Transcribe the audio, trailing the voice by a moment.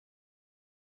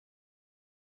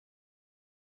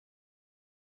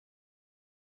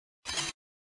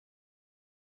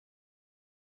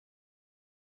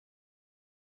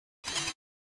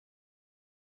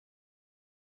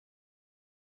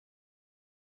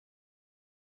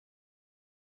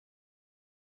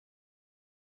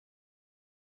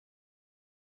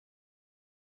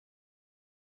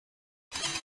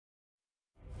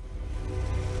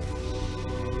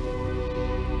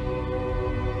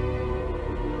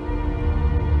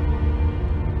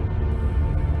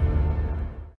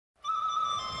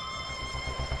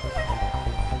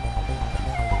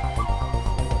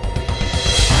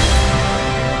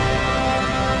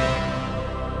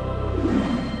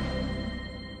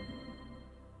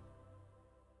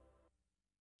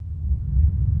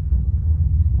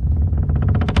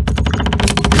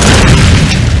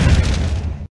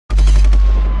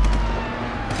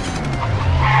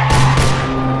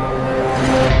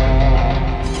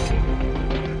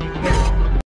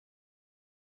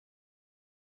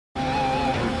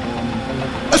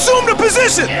Assume the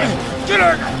position!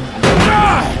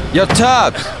 Yo,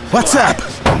 Tub! What's up?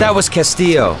 That was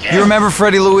Castillo. You remember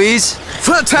Freddie Luiz?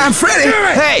 Front time Freddie!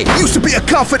 Hey! Used to be a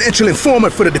confidential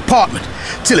informant for the department,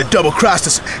 till it double-crossed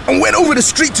us and went over the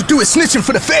street to do his snitching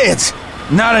for the feds.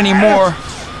 Not anymore.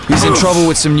 He's in trouble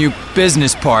with some new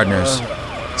business partners.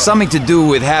 Something to do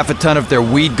with half a ton of their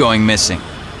weed going missing.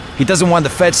 He doesn't want the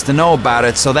feds to know about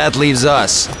it, so that leaves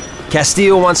us.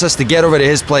 Castillo wants us to get over to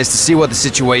his place to see what the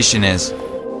situation is.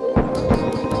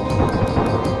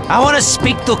 I want to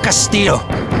speak to Castillo.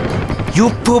 You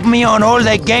put me on all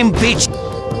that game, bitch.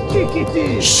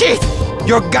 Shit!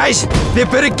 Your guys, they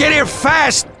better get here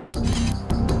fast.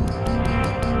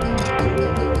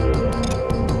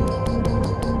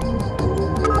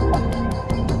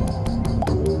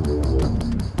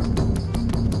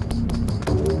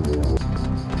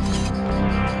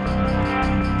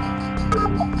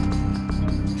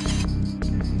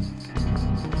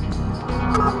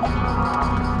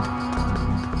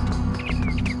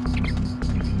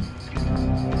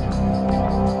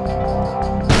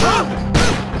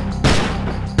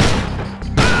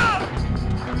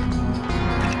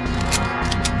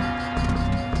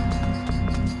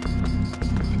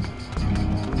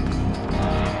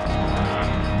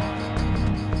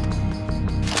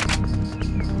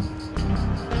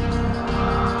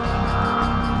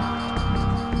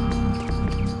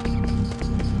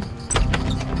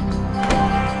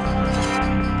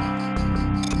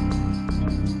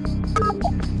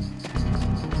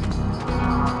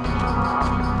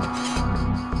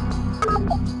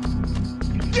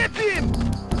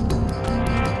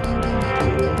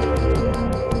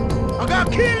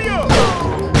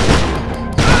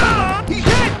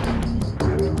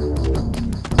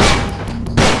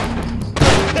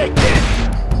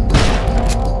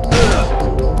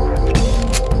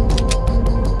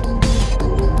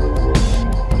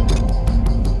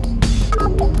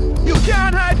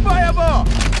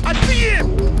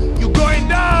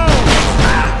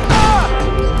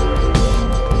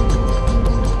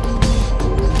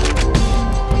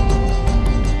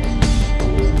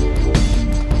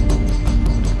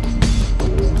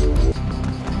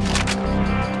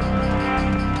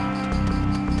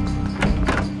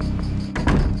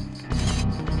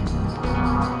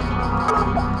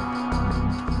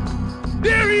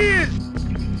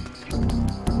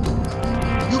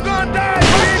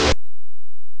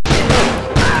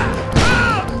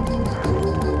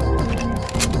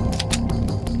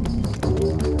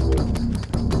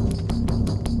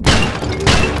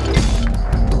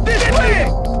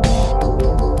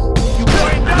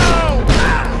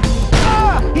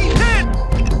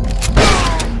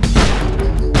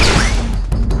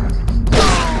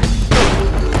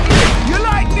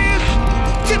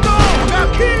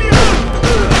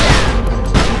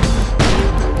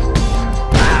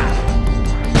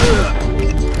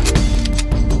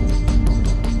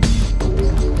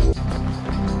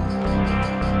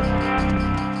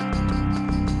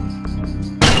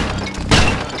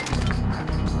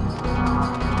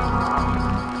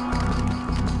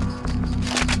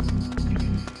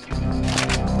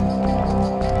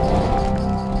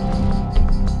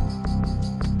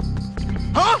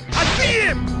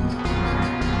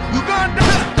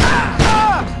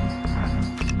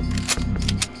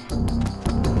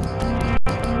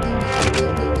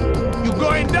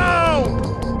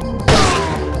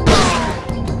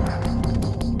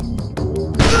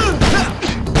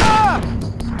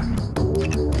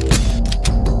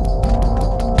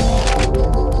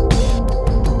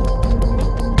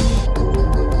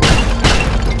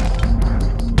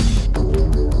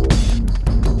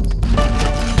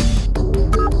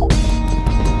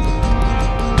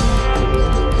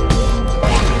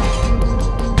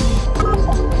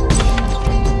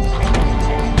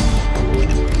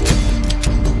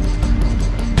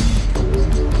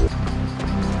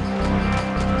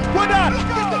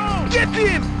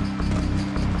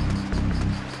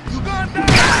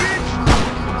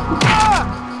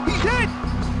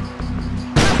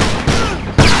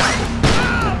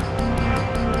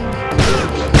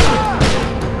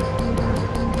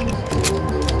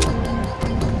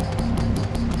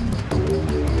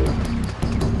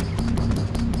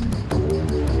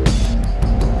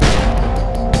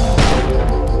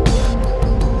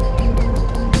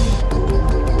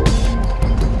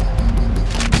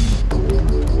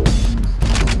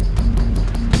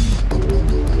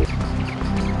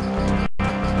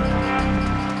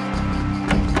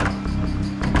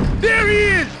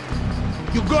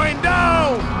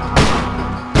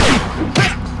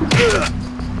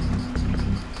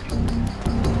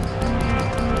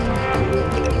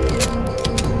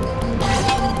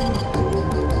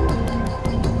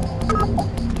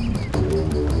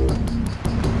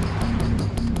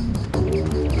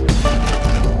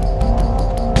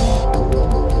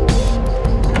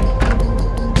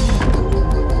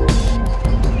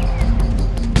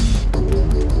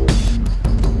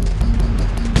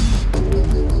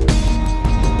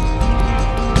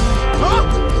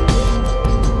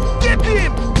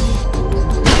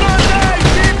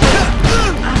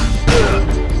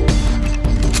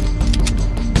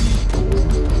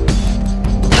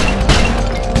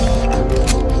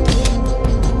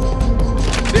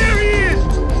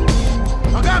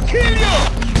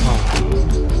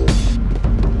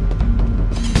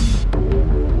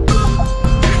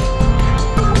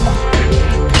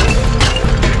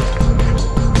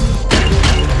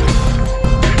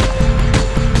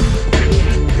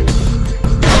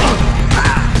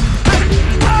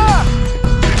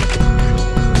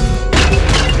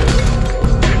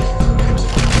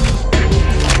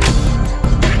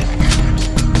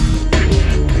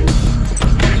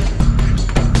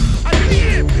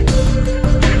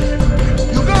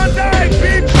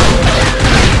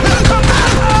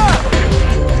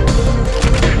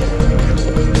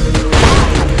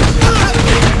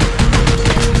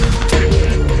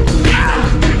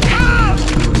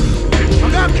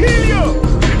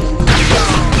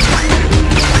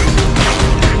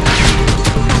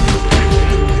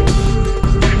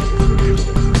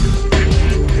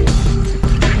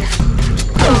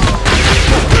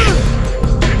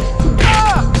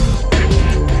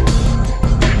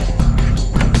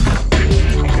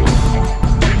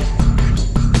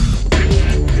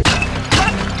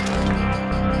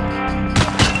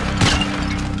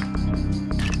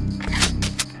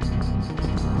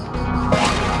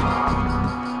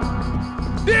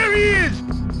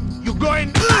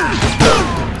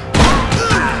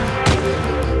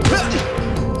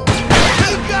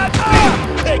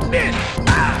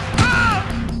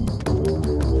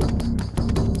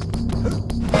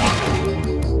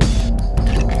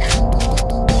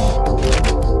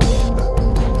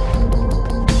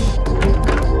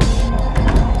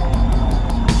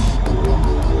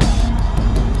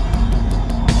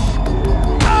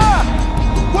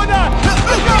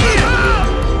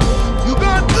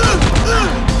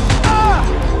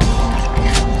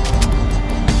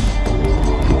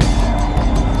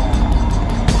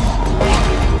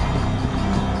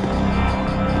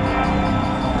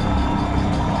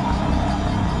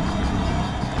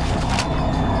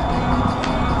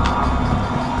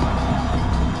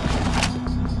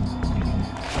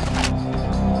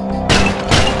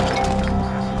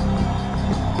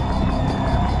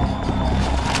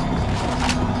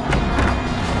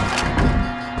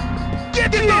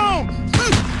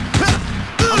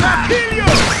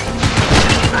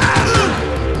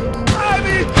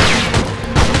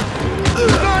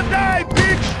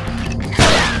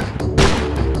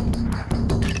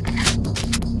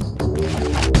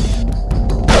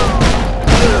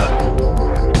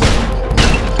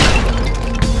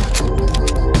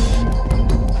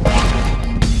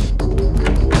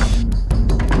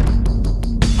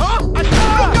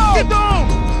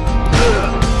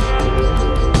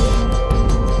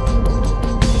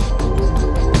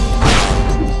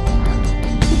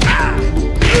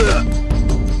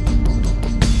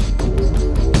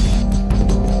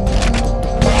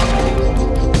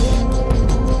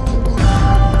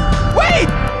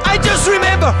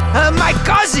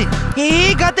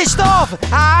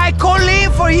 I could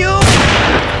live for you.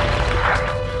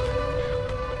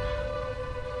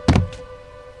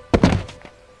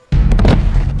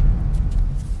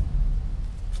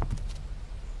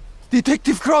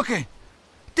 Detective Crockett!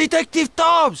 Detective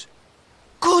Tubbs!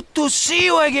 Good to see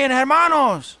you again,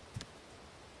 hermanos!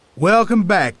 Welcome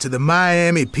back to the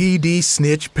Miami PD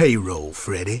snitch payroll,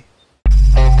 Freddie.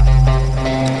 They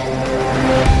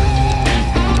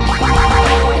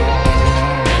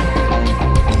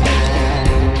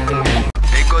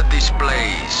got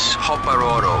displays, hopper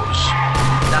autos.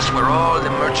 That's where all the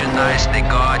merchandise they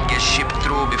got gets shipped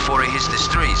through before it hits the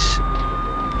streets.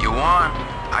 You want?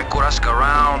 I could ask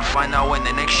around, find out when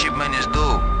the next shipment is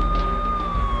due.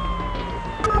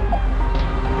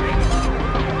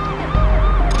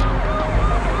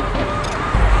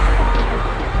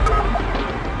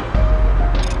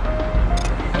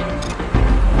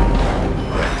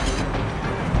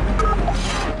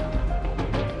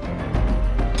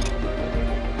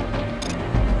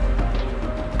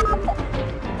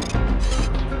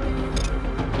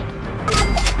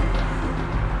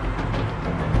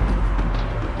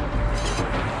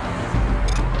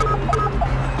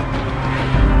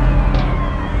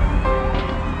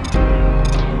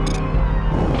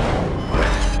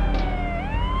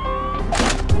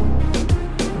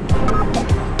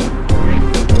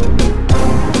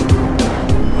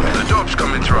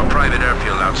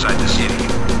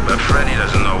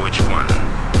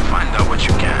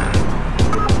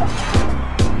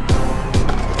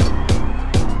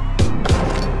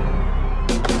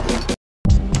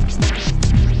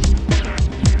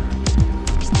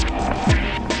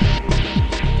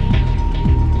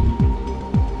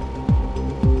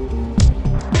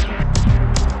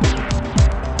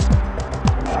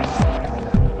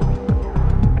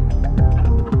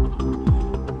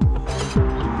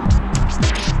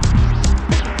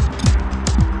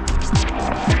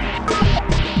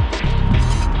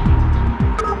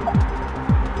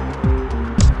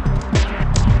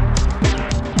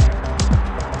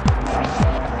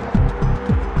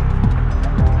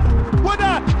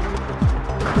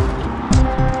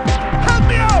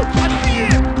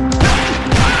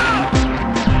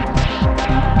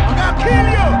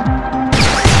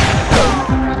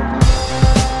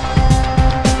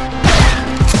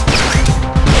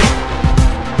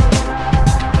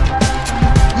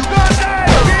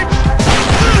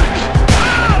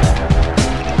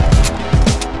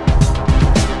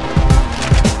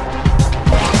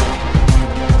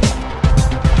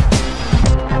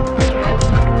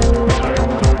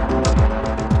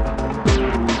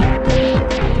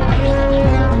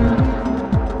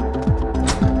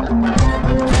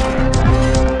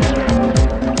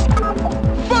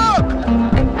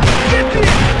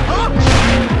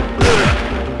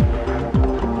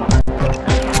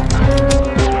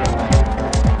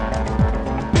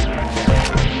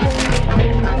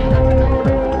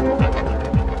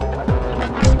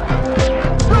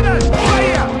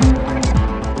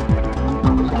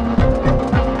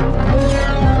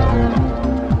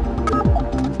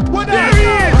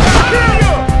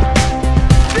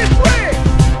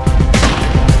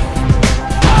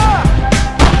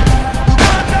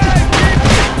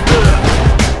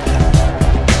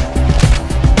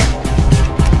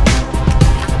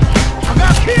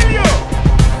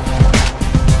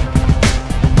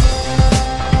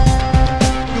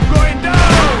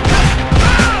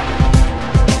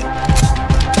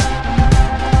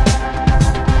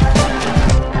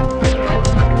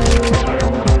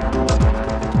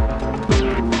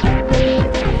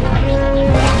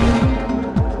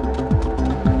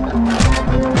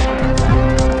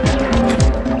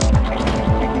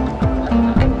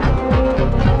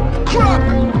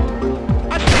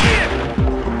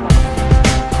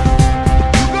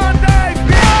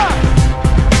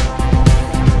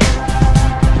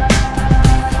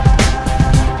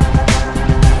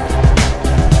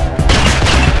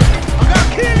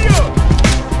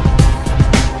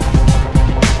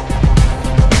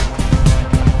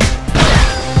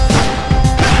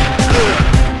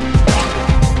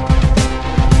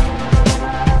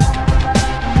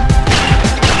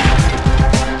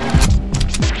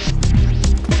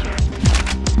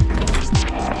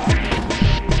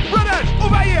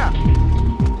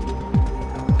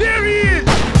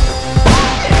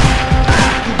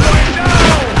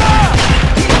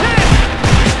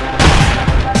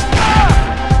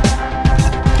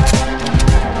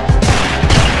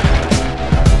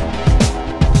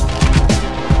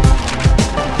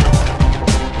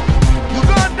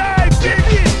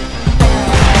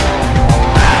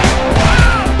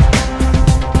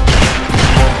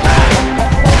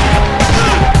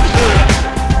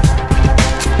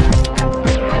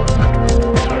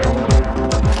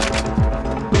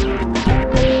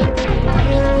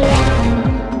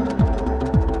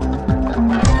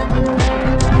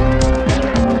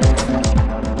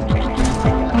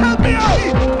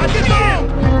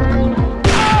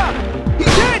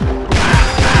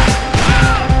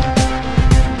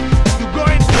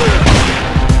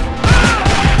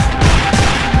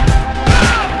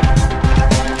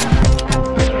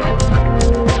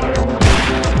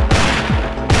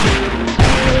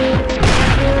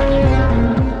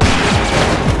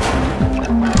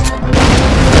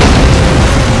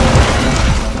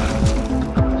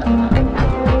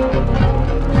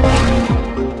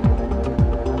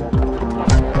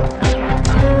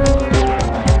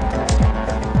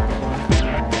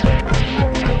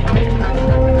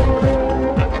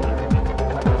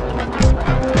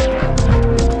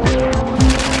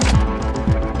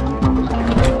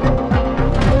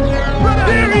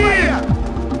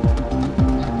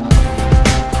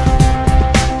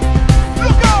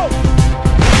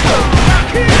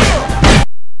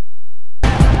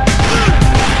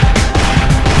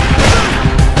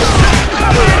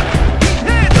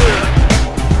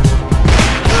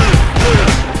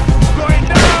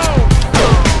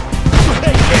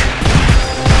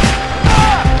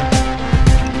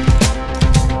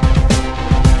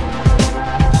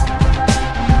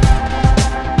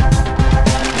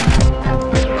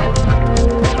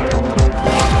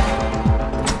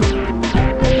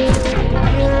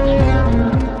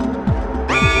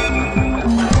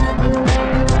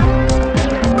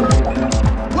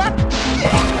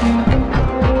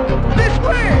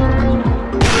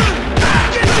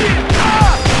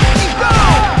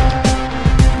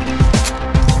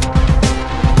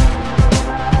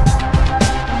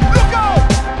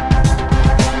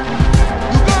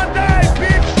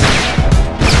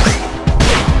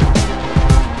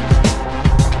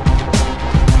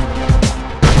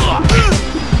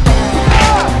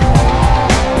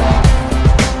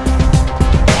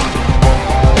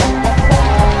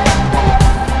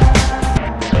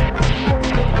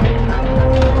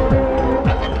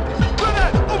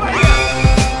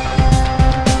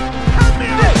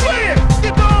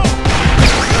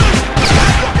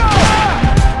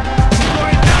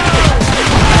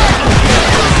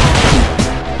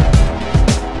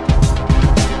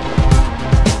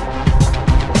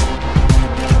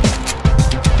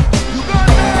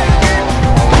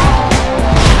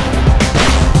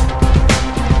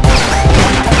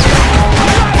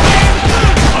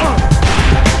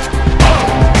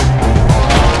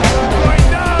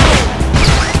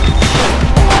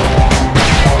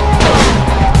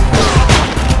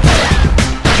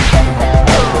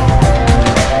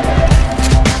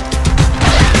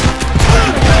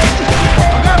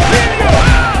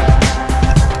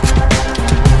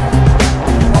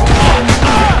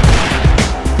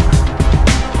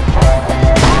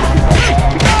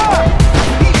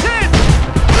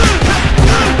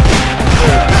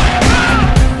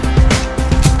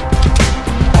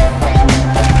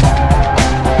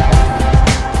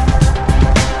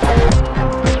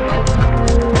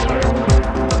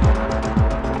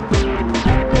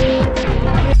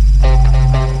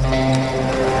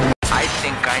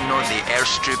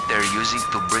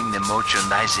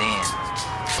 merchandise in.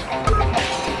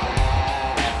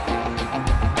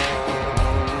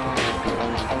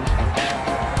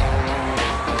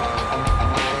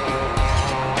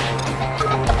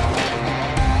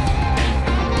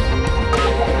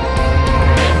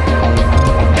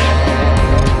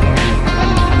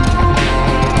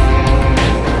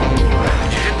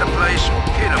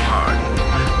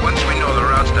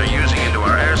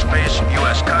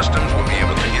 U.S. Customs will be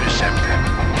able to intercept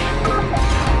them.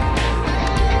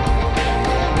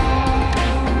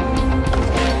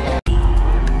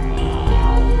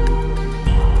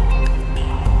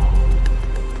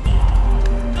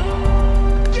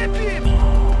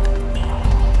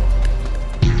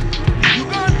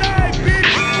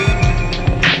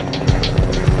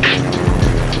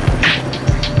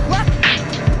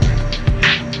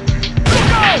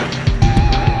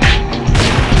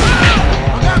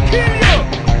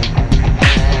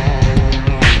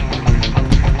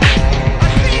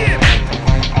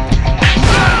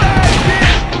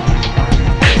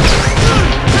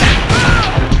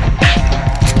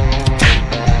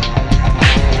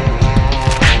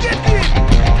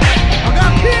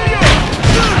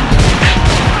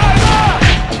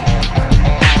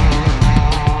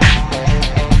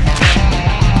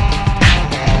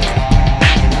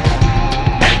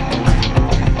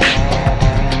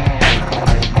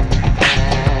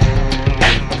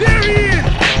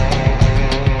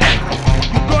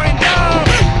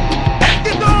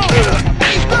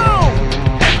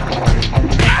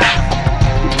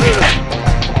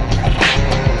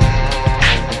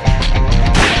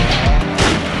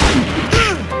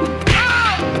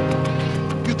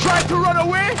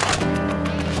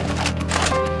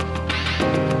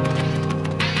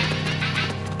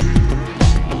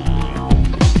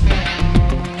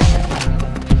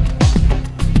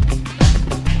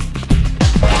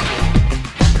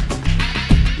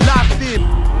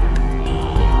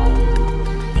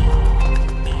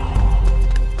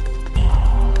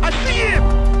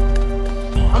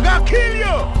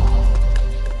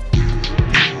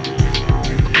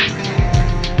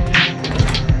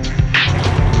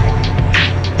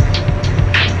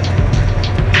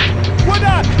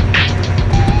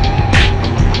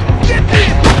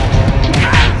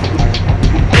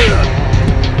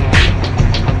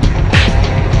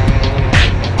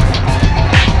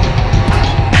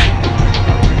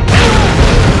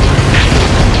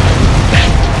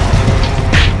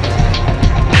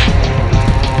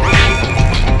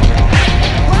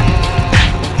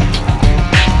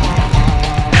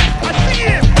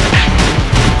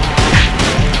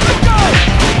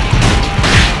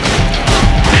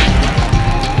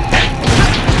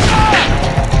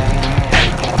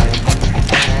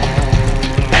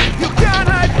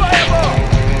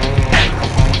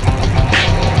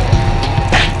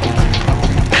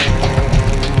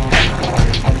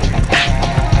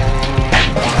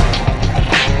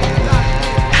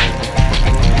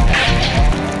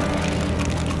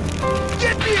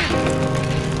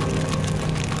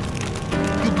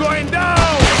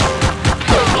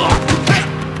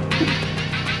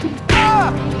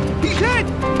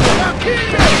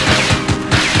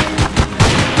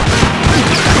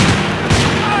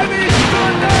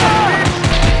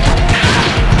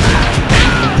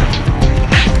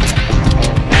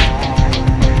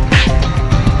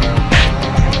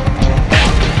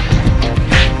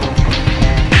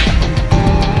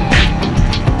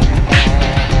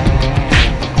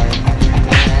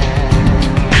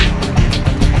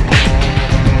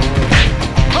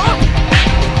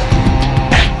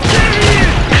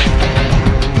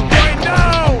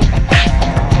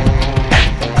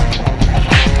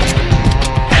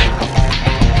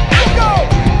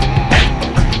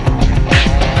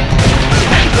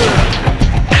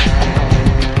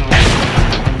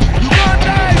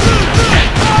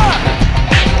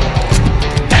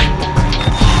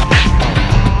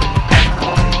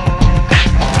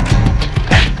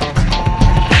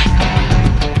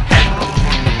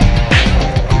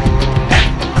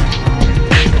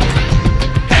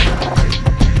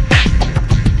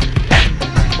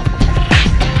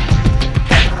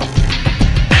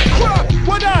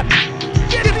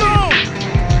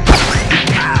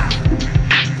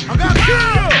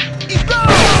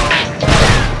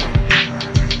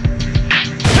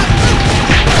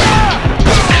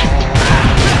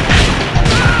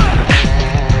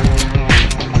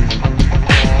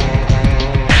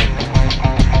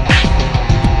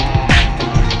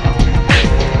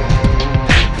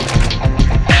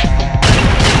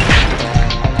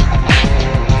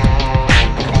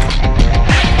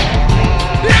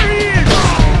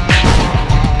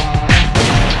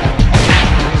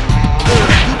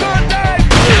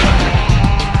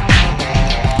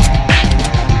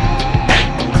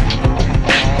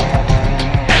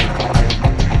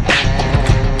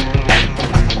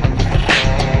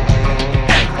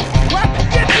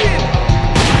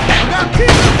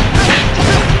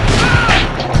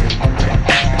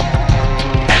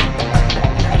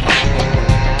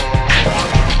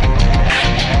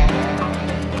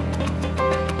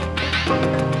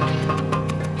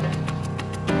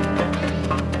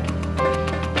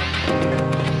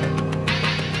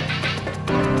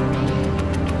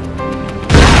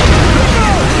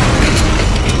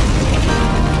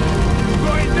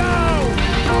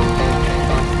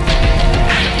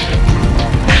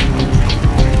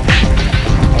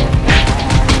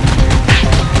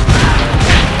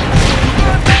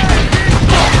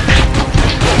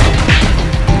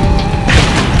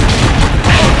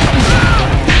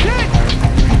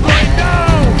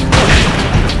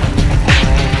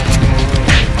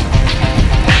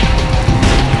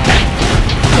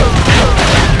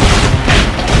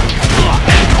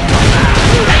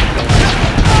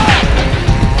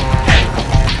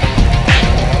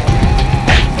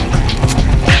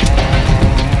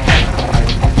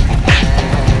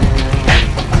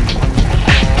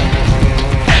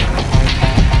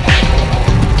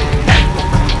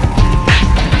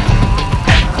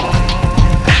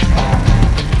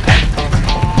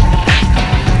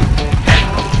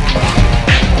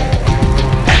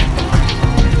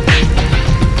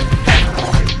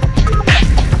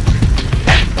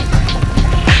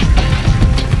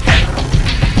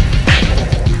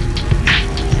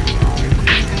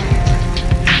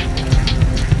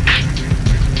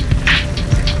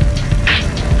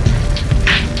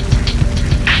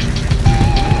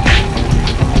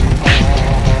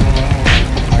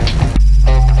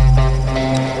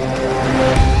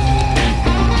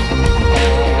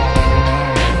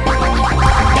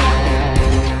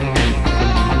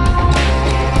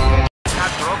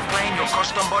 your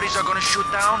custom buddies are gonna shoot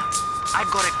down? I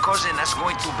got a cousin that's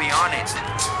going to be on it.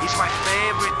 He's my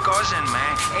favorite cousin,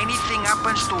 man. Anything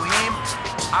happens to him,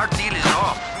 our deal is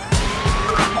off.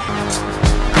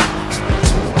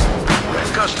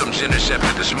 Customs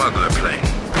intercepted the smuggler plane.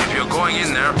 If you're going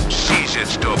in there, seize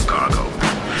its dope cargo.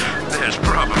 There's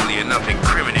probably enough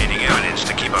incriminating evidence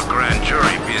to keep a grand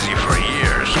jury busy for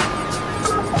years.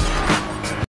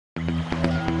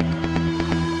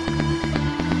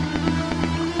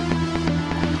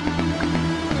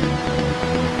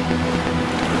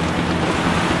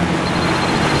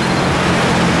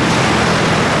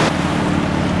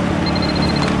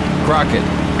 Crockett.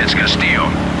 It's Castillo.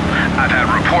 I've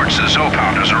had reports the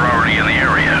Zopounders are already in the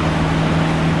area.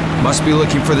 Must be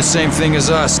looking for the same thing as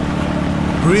us.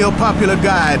 Real popular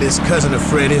guy, this cousin of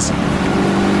Freddie's.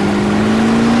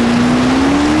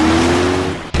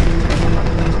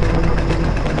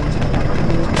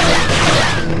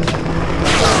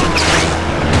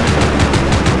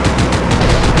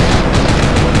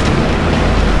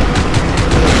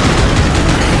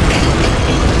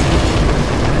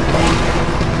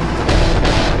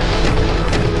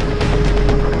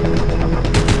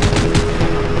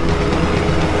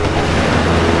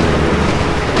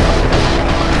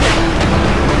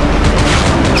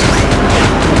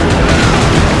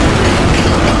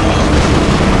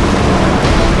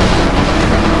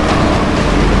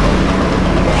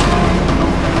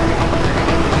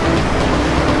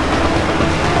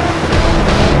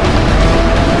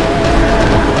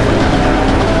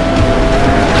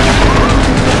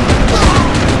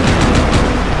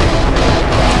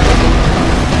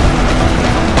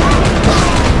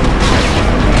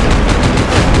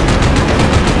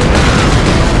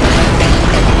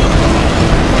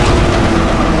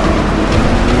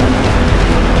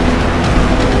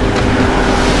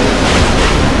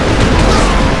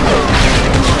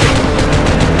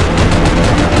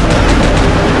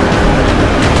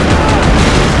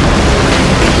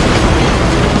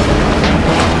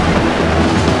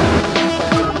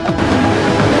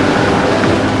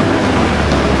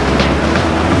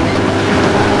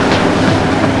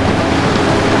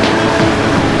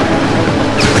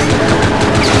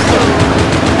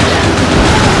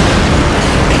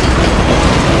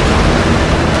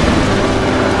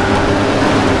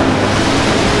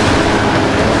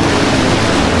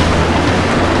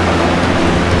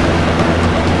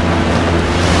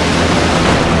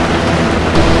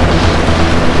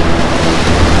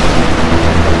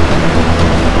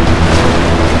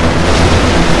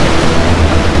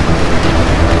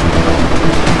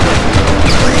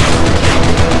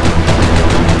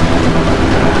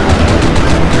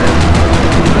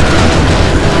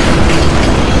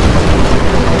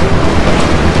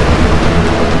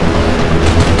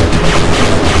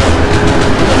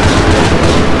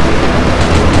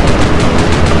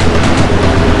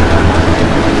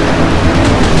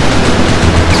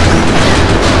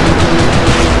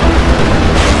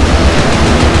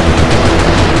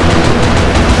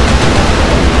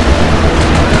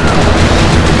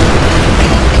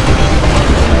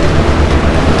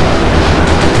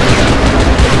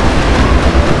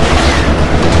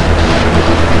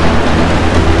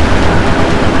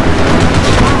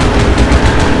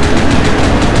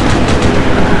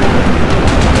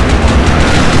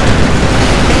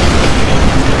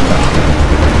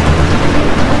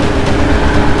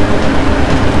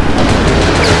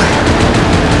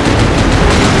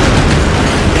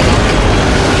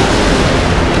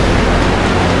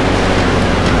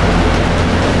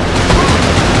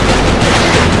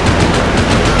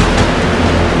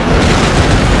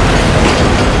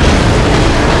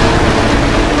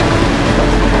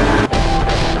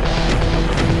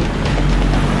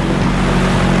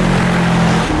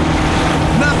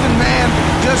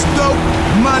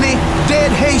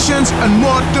 And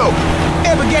more dope.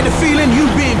 Ever get the feeling you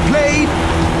being played?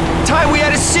 Ty, we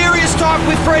had a serious talk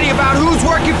with Freddie about who's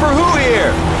working for who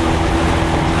here.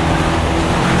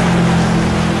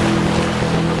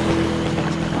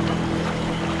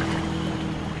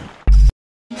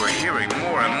 We're hearing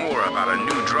more and more about a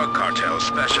new drug cartel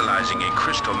specializing in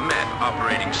crystal meth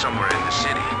operating somewhere in the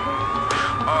city.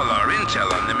 All our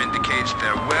intel on them indicates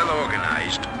they're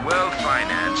well-organized,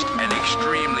 well-financed, and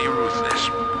extremely ruthless.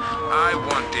 I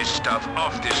want this stuff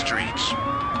off the streets.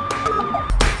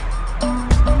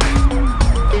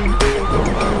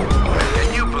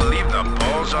 Can you believe the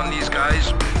balls on these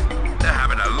guys? They're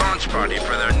having a launch party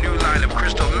for their new line of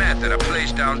crystal meth at a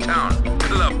place downtown.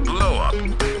 Club blow up.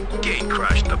 Gate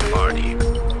crashed the party.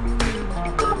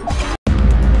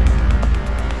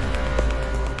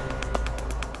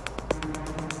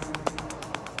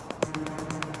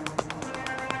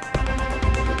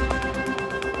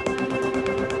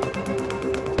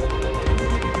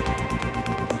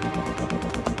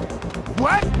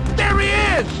 What? There he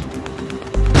is!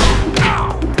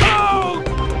 Oh! Oh!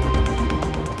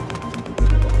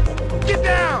 Get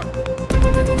down!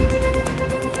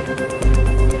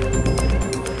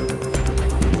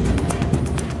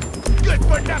 Good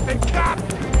for nothing, cop!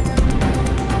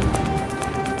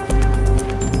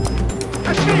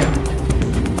 I see him!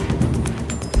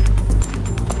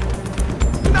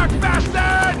 Knock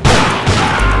bastard!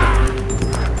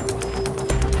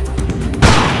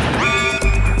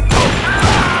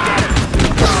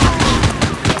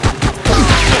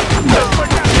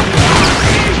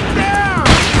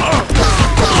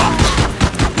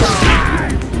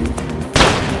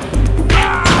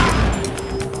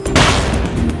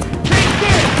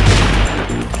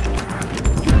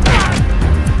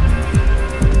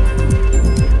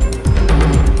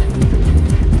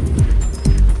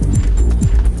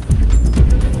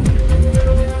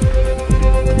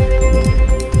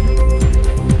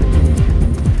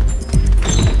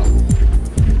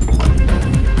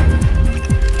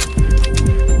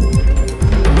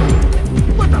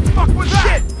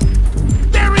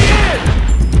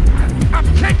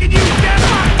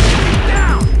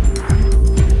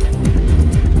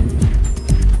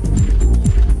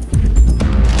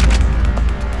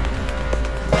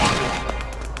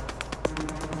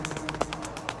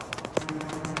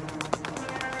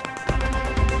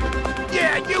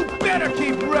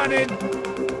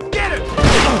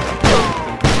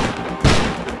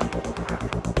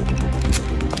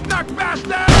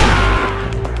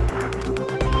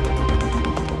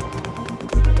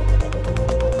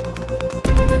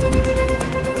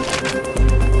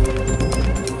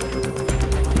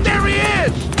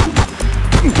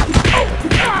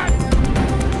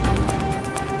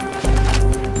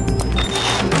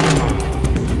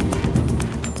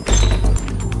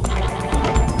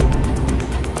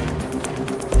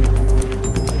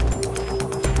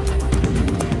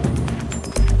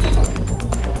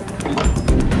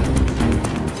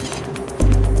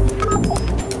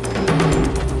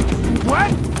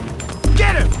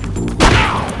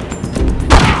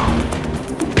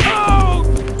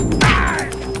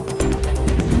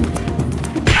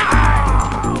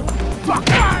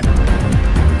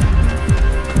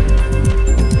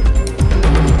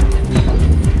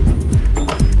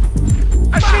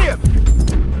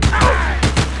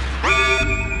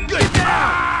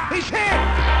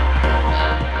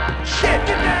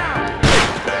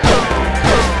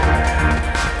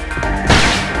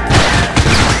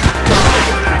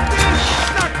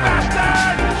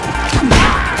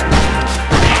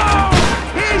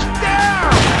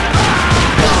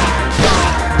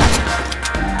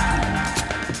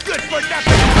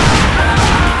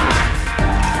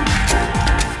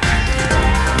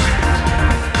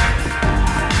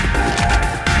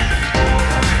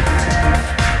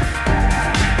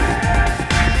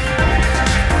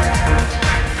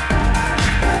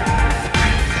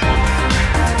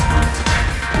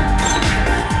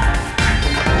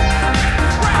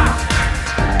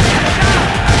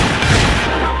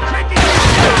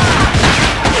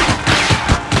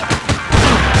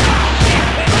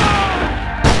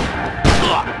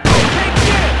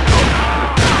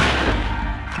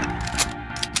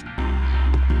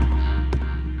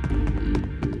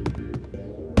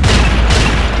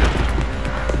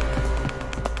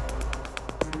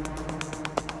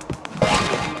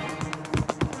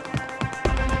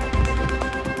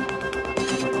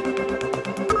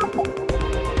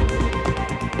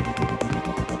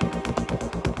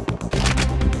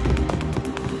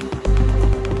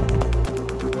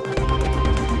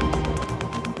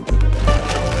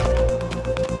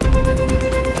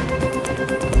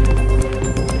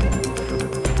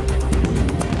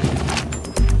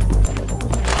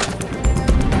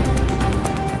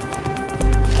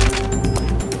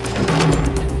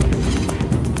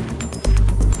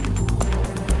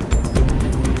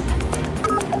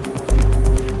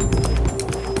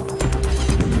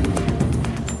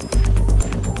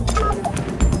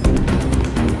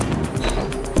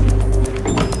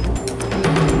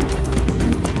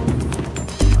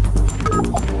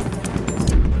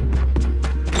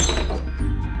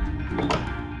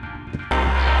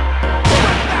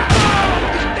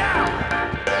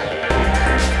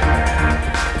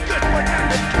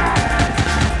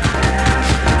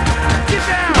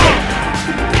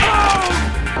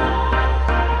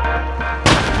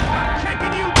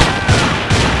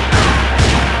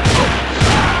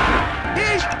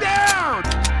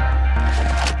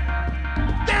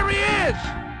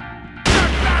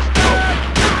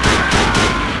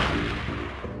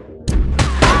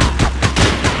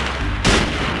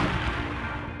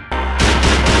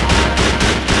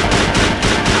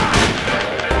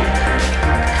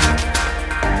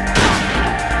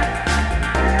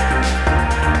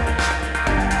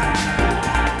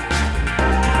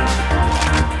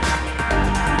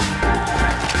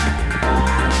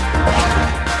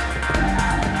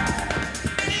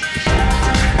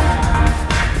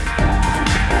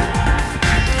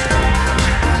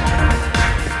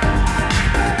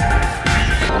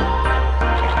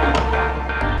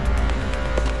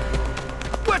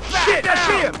 Shit, I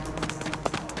see him!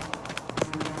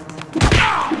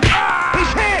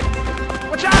 He's hit!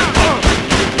 Watch out!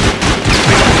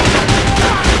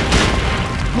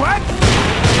 What?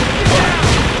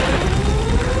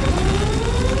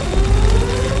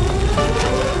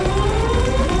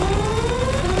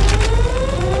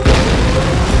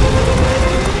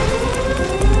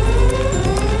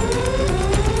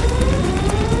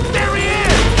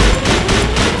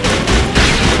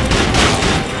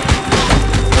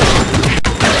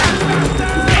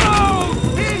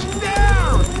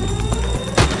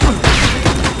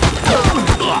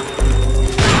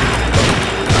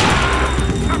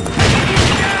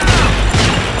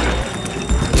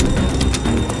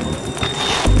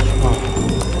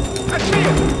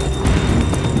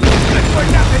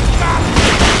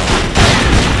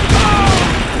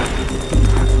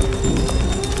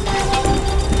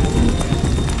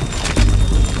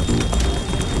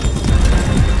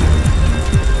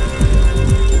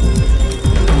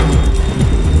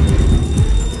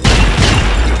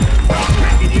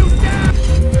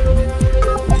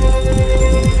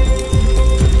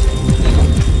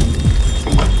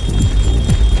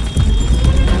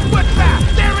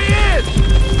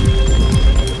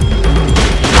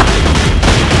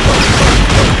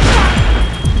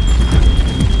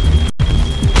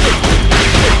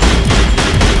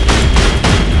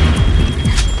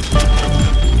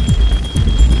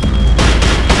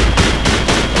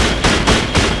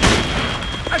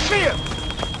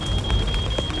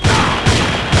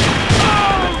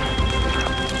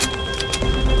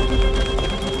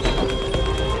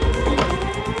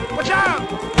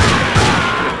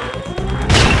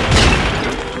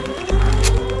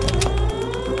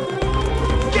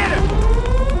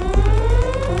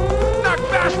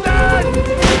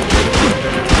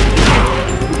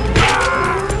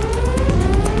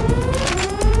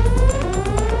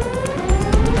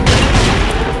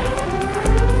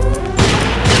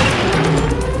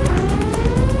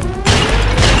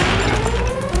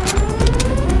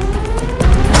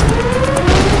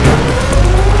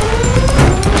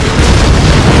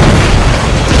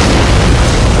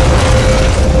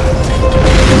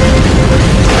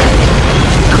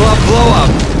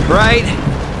 Right?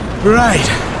 Right.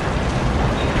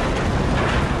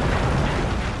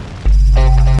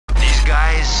 These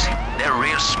guys, they're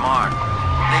real smart.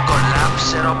 They got labs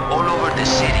set up all over the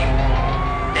city.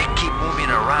 They keep moving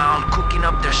around, cooking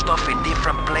up their stuff in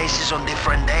different places on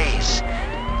different days.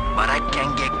 But I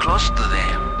can't get close to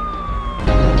them.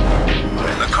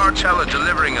 The cartel are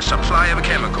delivering a supply of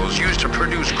chemicals used to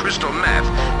produce crystal meth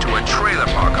to a trailer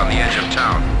park on the edge of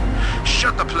town.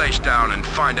 Shut the place down and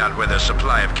find out where the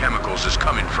supply of chemicals is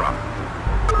coming from.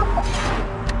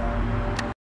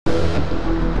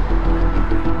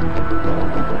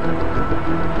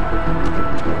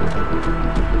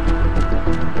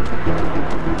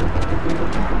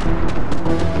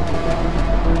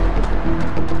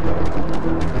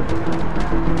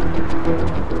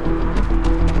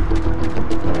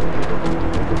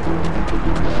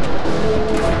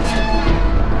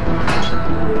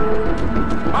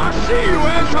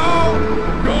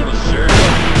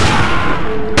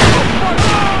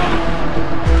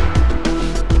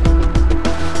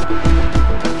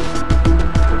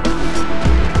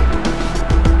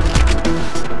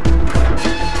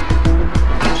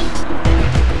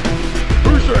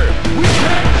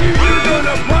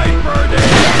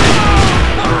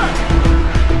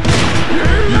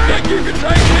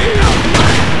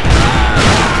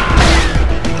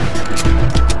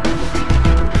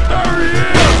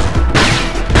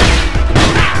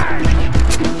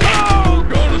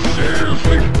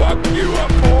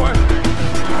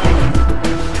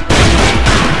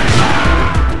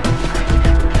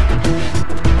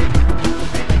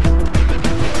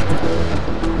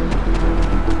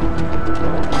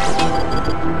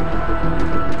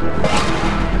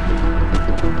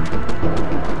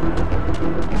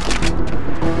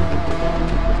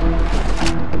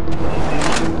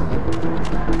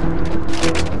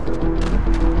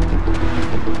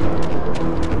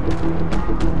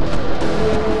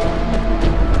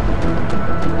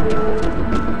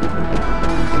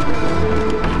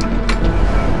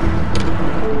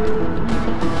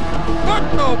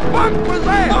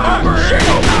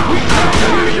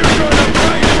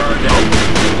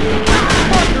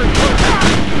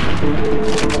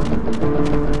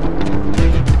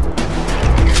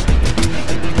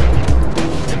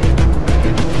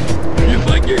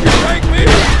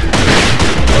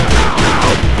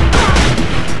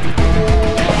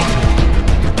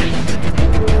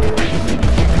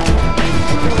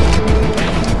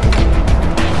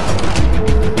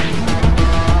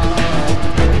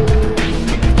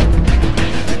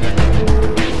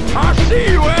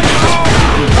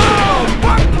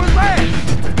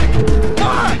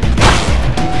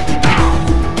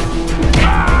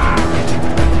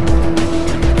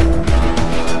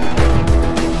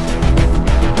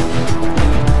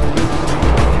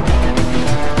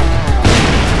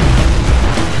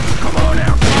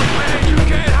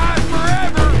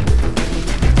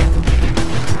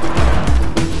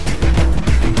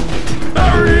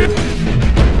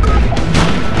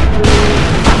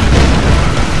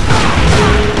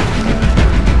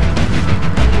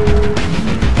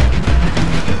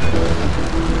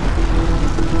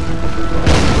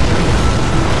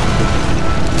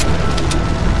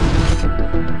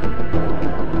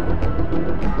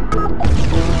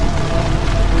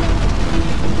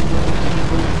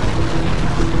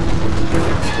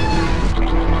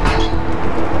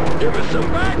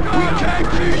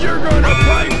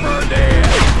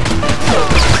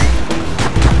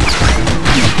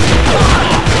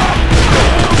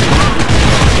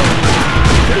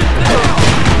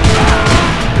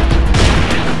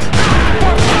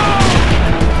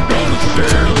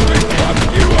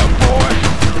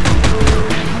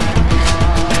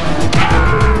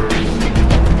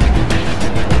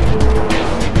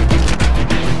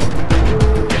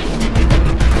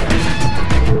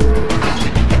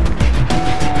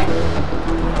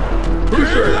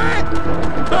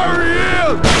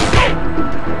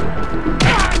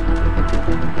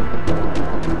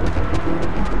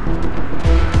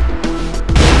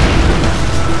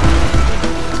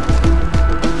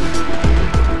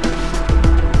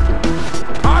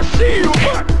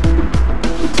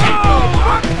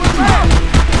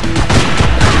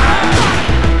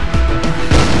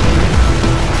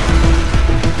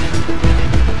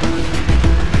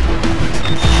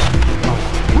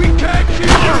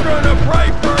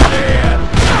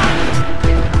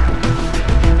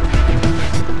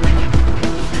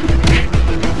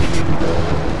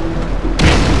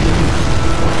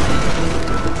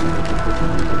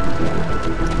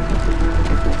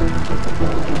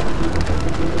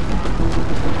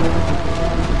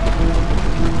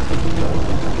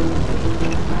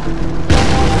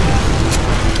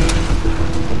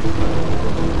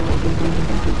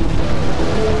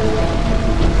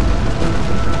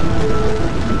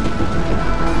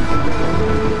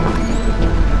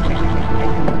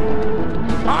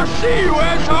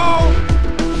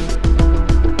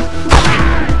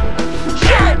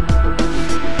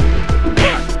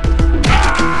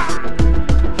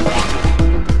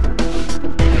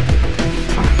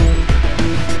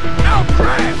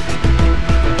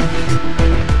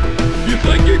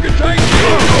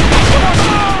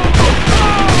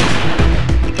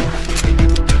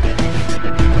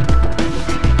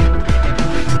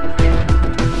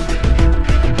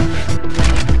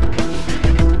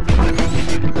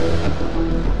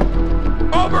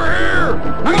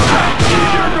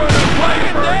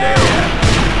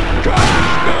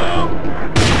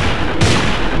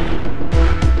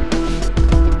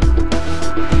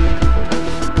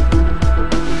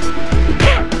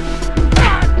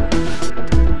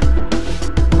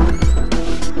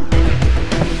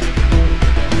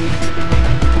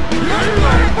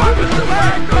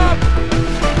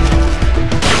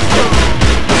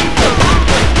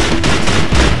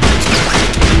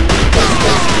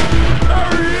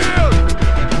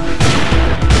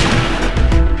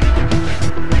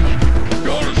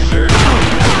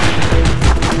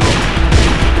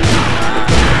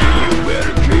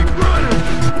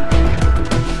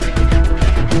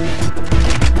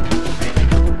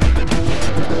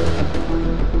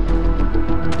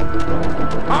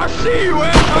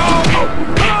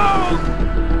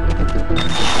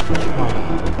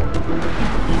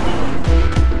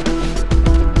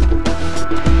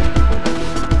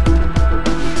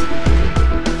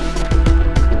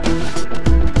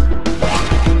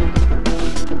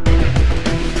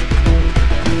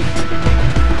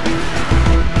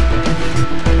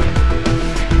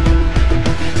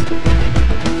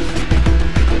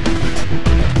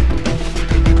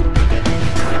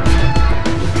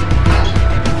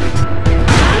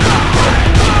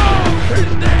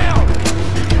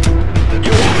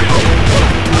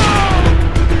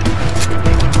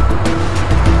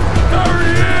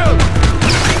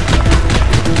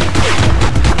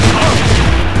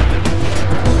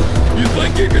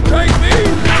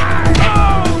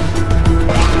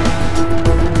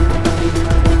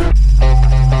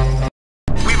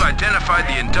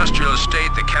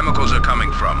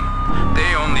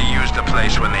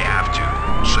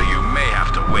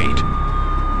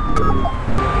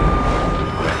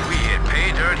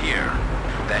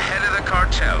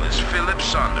 tell is Philip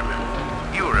Sonderman.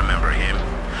 You remember him.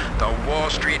 The Wall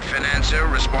Street financier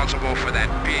responsible for that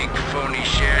big, phony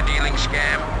share-dealing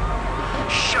scam?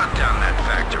 Shut down that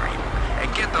factory and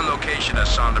get the location of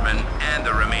Sonderman and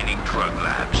the remaining drug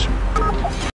labs.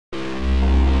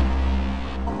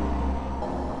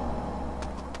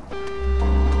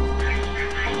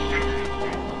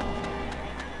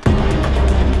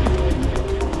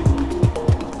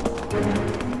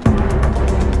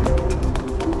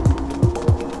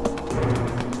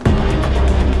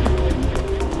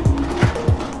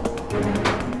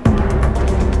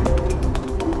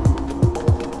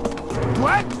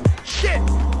 What? Shit!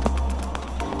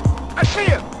 I see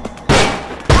him!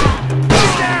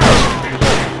 He's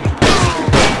down!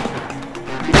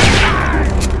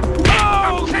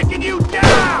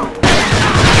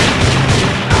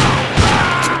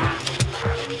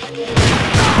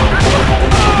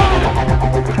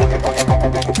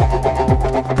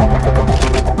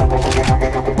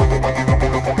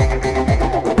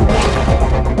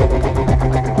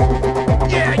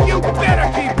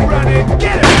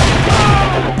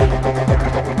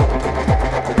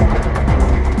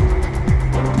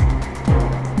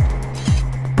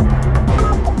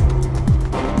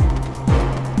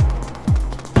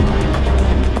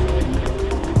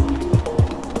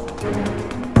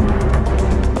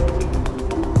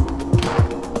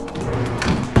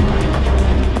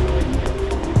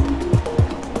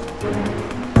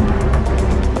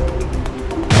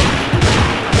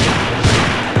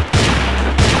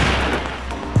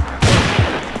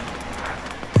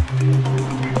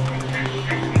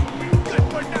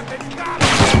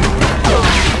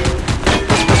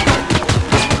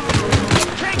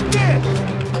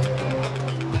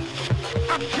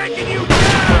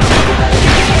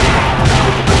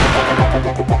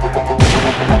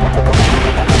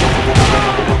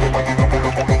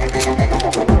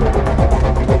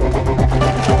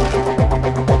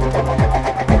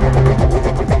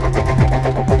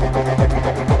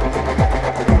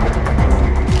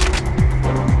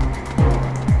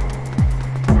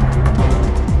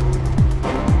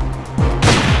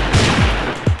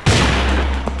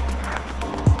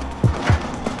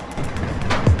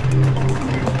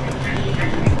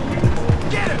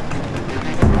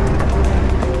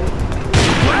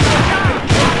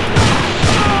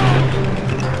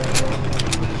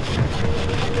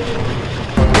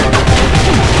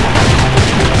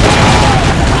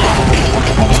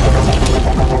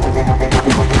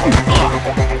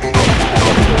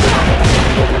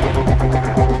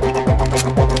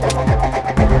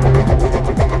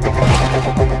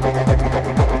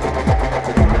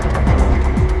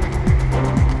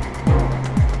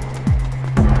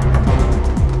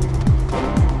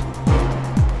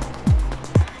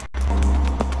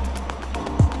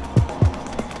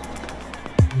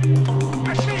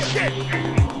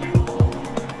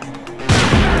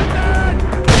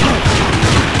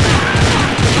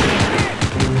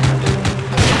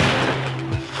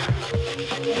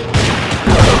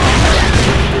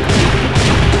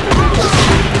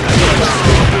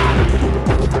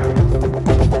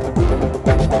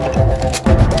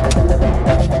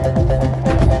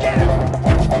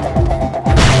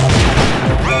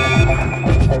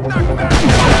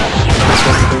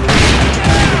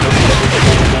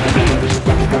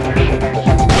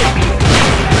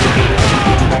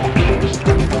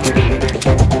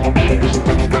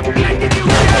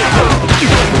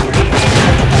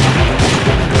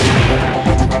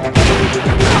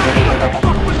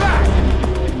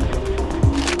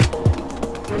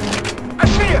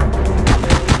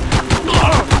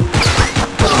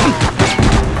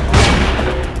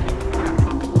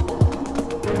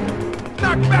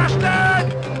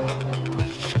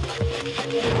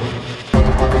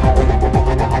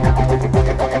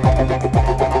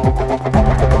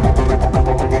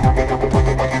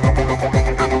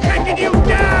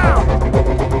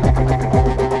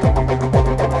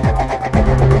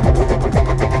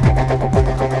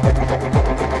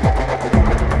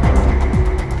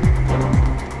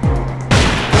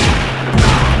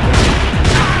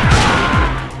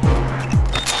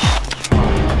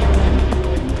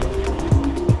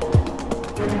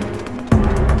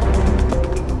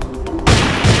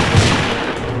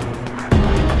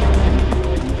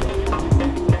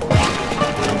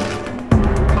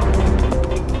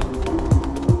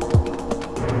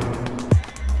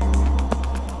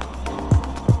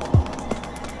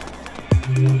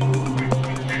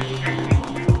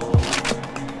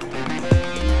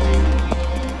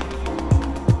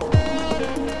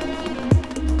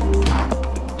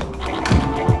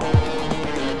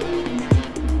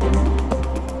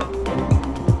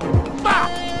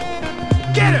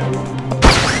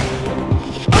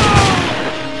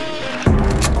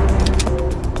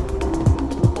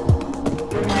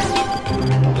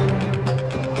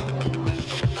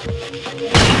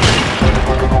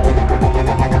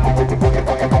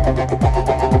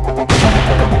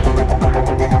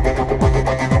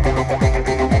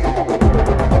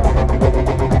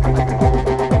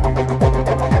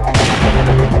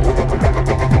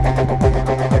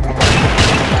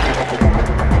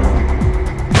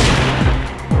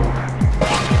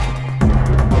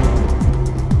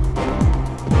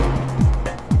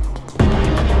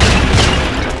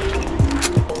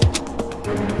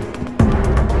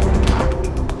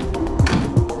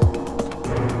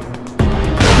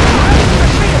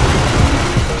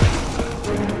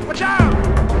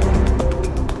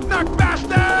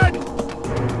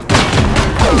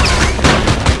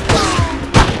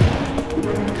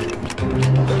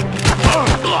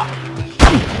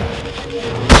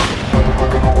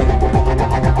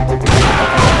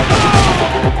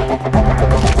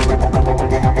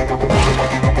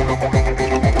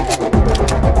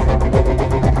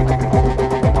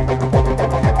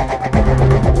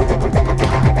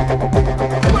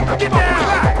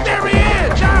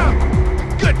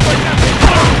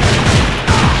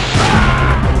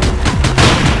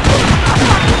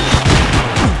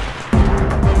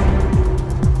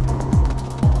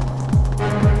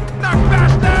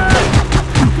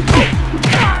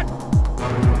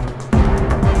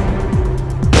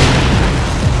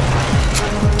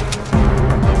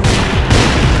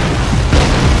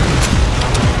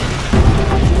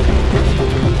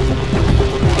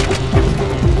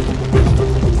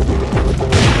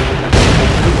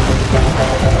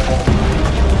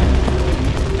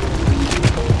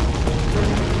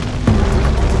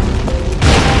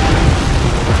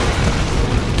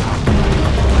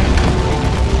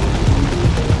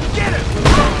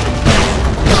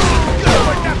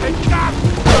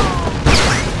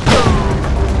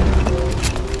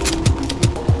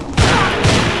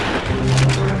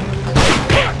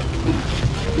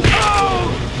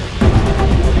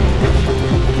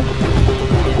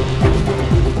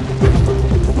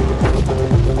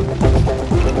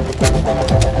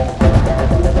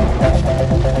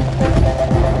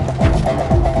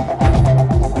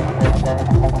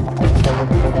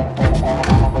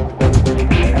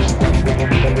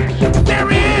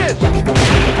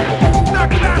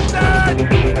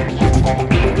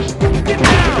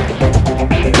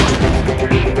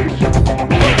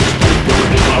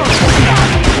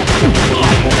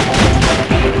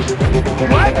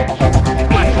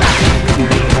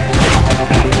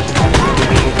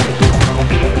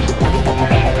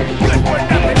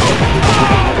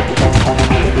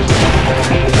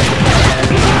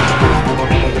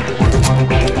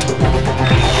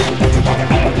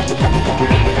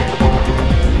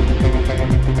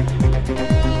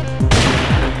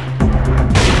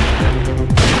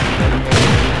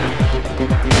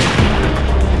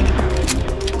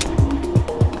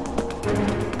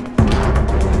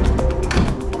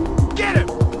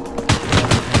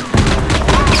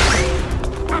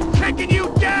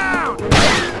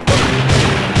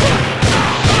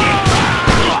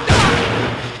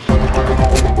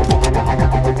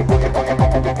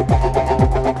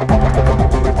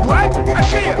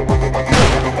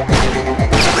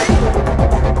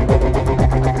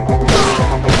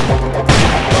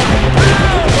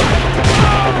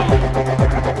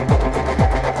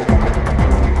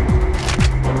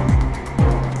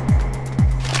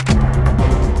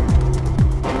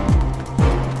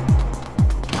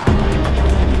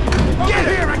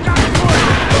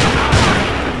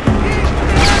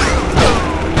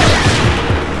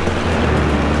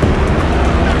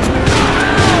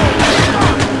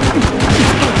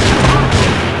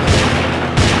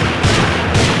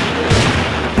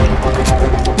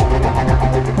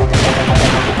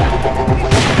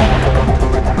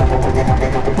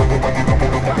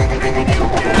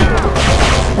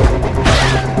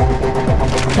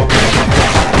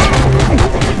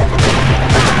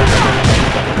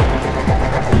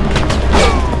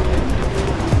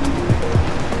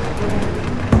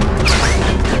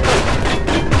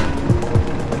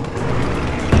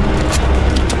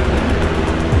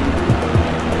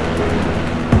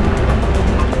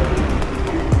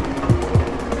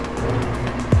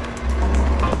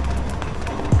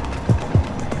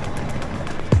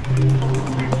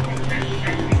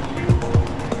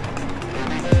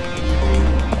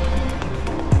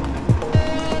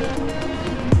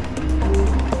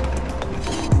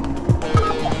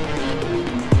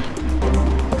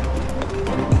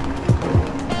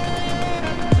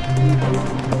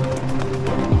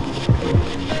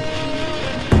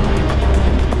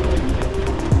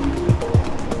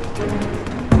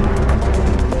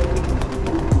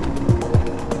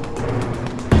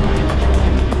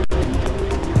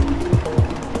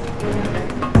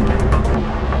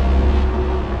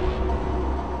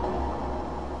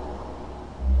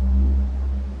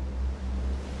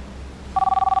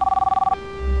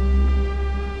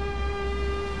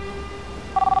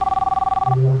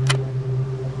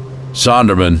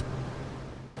 Sonderman.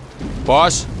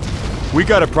 Boss, we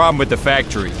got a problem with the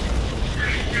factory.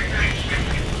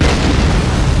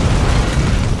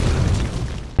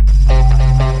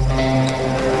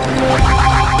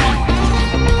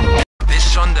 This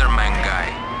Sonderman guy,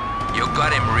 you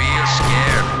got him real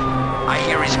scared. I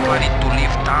hear he's planning to leave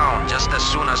town just as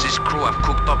soon as his crew have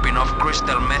cooked up enough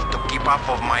crystal meth to keep off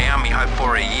of Miami High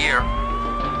for a year.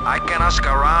 I can ask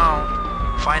around,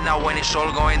 find out when it's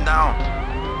all going down.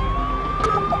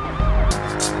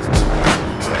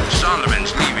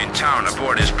 Sonderman's leaving town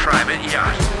aboard his private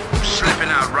yacht, slipping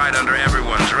out right under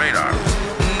everyone's radar.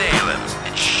 Nail him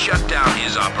and shut down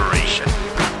his operation.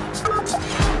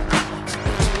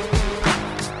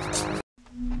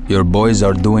 Your boys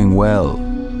are doing well.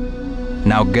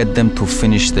 Now get them to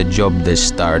finish the job they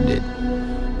started,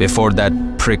 before that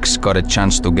prick's got a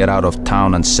chance to get out of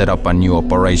town and set up a new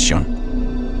operation.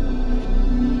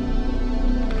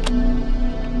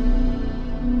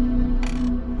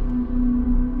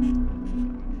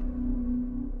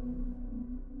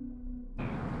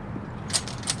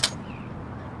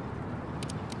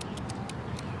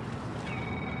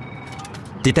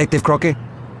 Detective Crockett?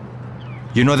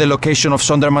 You know the location of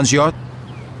Sonderman's yacht?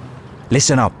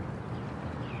 Listen up.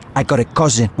 I got a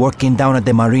cousin working down at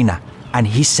the marina, and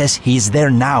he says he's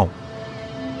there now.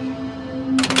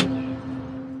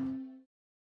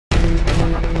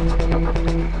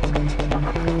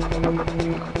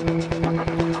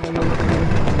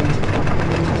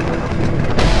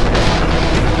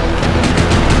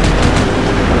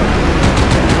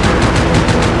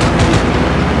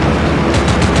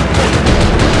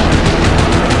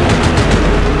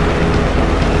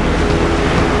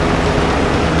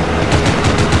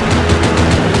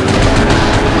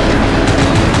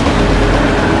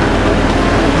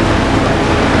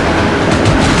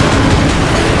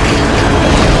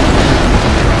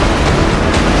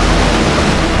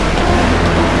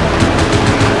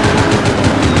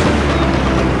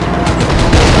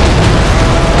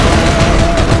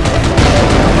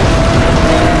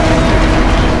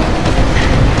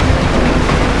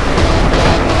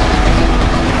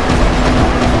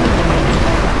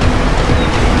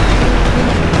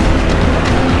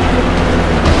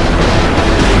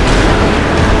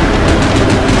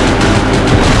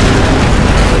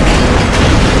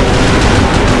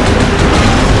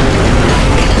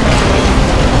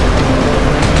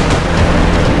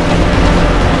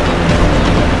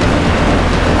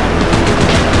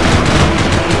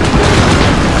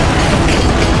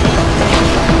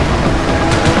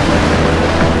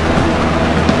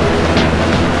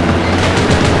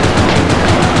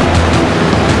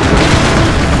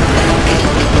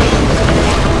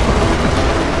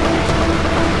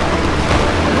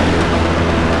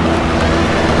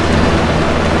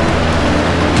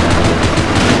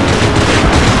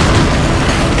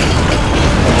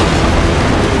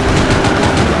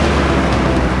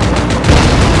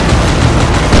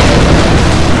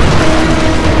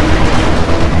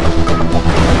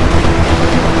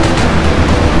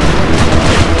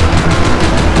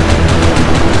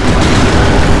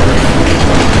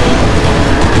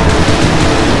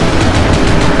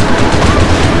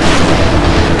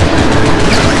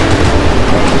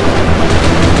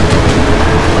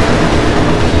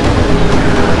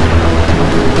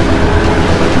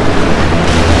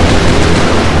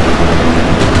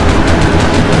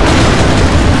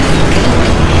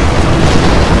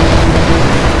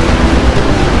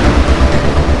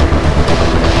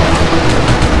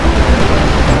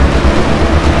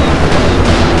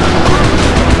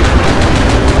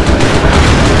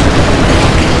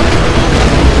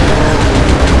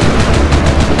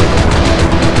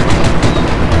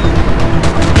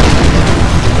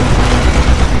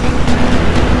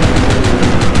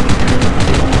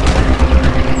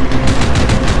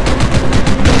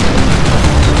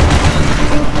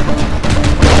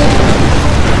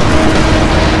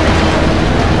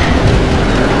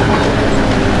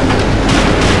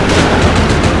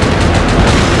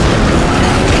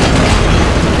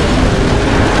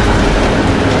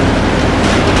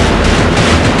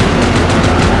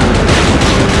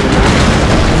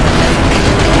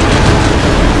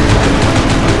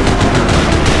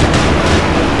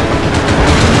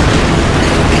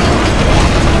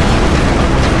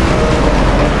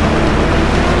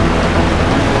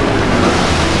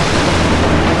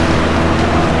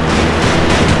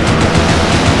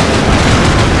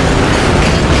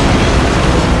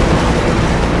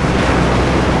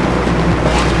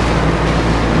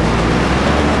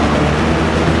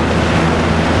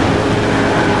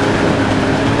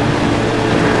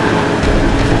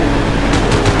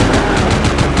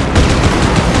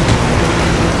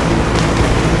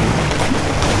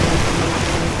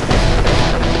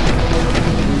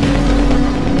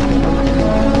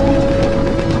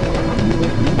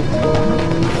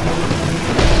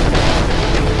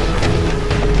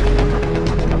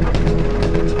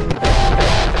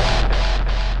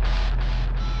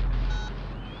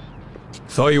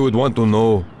 thought you would want to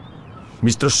know.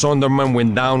 Mr. Sonderman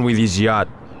went down with his yacht.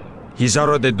 He's out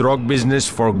of the drug business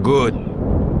for good.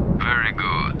 Very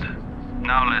good.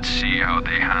 Now let's see how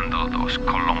they handle those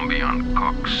Colombian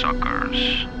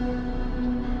cocksuckers.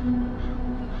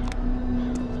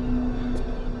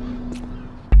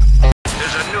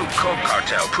 There's a new coke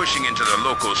cartel pushing into the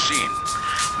local scene.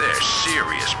 They're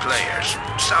serious players.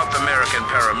 South American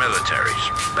paramilitaries,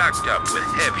 backed up with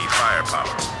heavy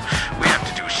firepower. We have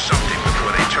to do something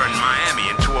before they turn Miami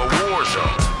into a war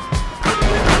zone.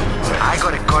 I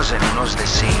got a cousin who knows the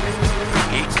scene.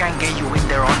 He can get you in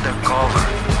there undercover.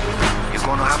 You're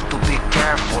gonna have to be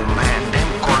careful, man. Them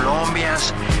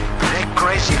Colombians, they're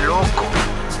crazy loco.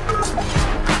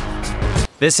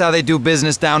 This how they do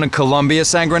business down in Colombia,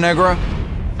 Sangre Negra?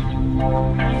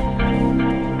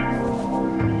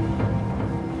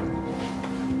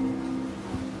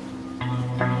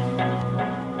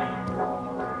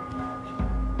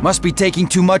 Must be taking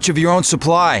too much of your own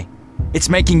supply. It's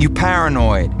making you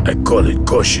paranoid. I call it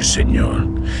cautious, senor.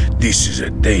 This is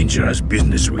a dangerous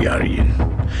business we are in.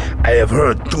 I have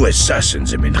heard 2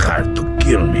 assassins have been hired to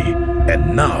kill me,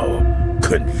 and now,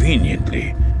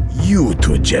 conveniently, you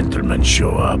 2 gentlemen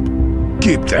show up.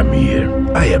 Keep them here.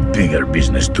 I have bigger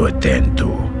business to attend to.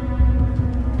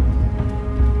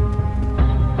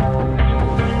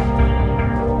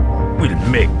 We'll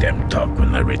make them talk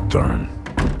when I return.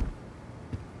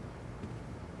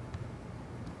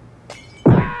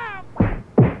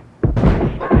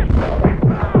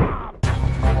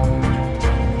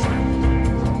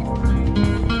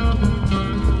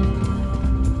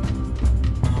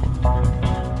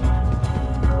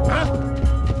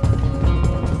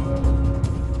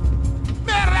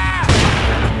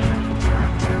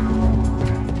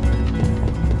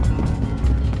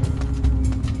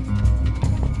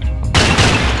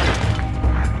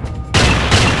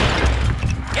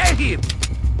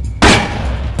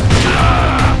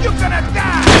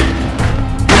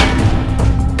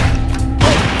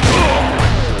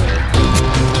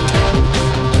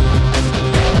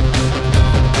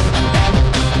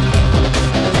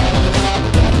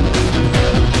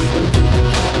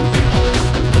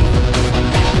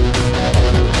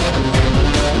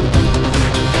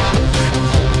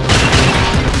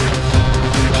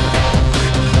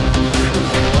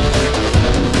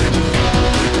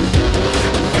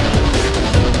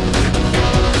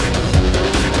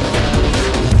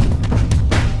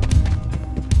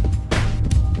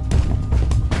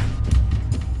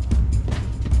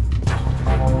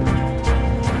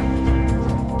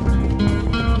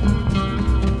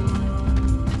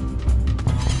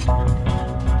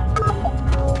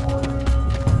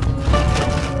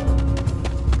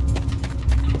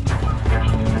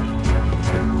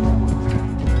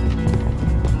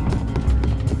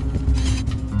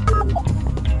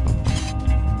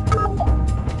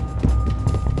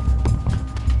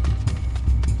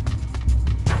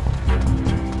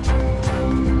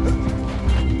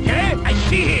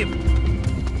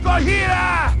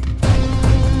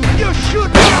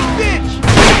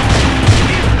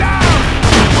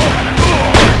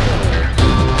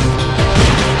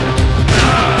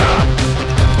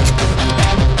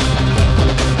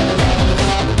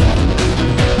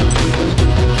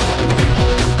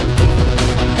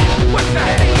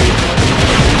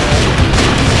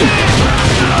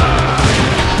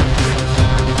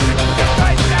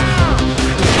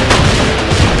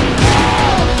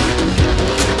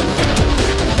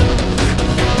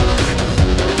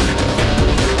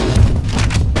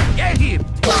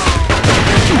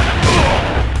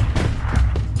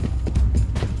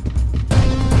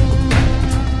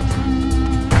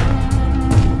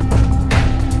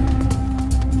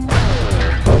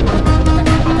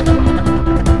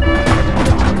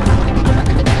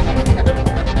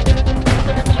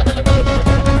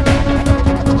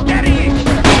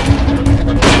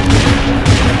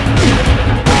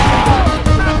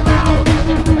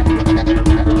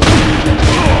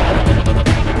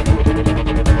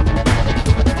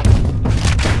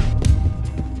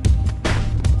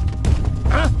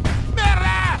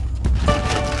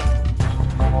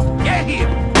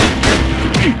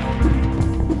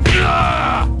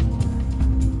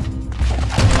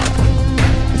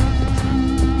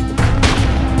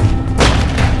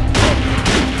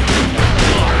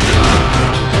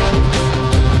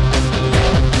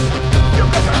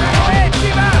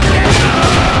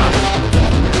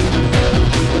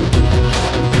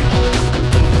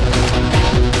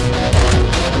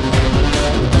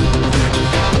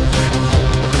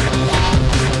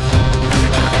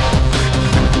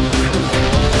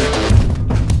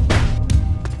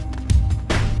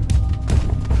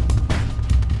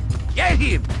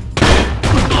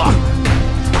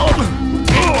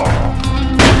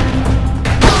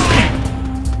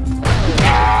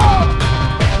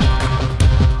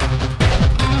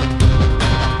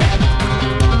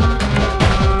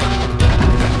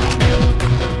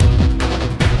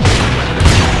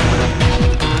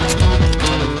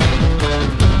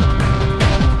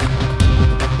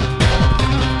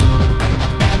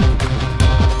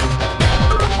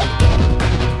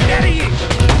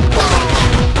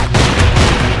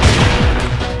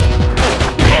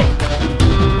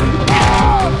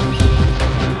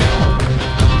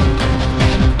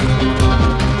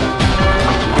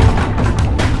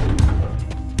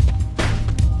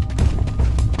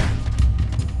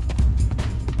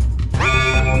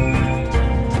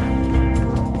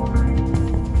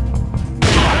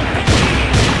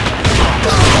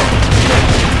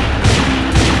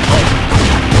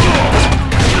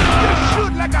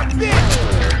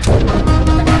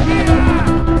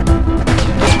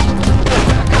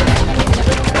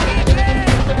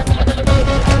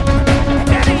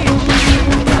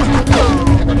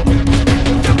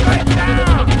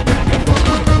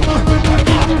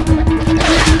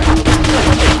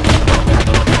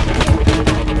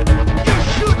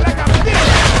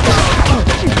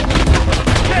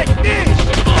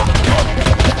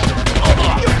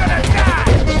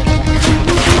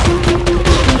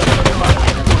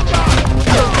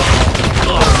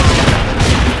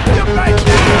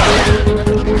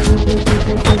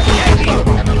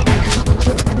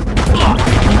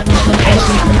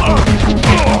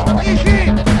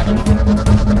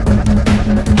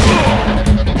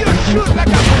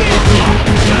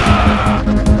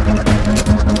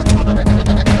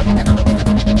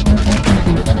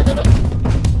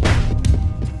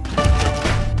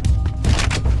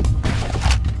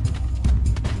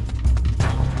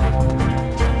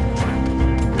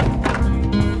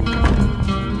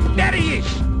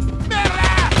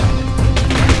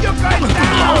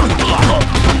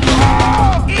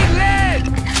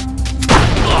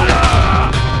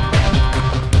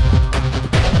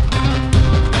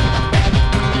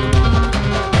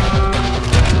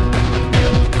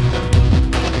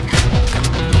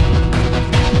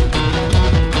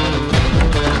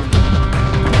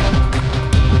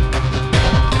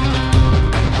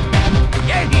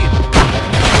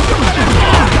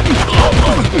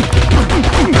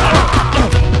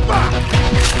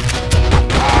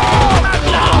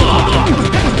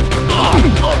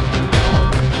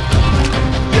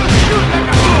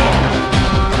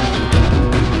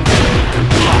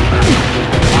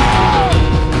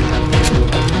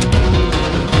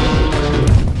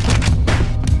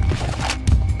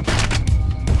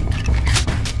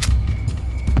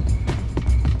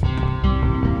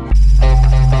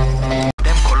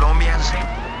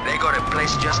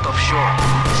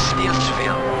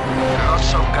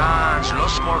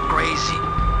 easy.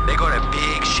 They got a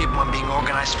big shipment being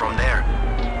organized from there.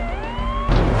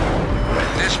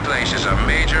 This place is a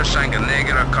major Sangre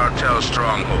Negra cartel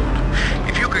stronghold.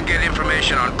 If you can get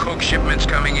information on coke shipments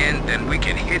coming in, then we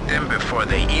can hit them before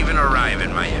they even arrive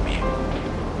in Miami.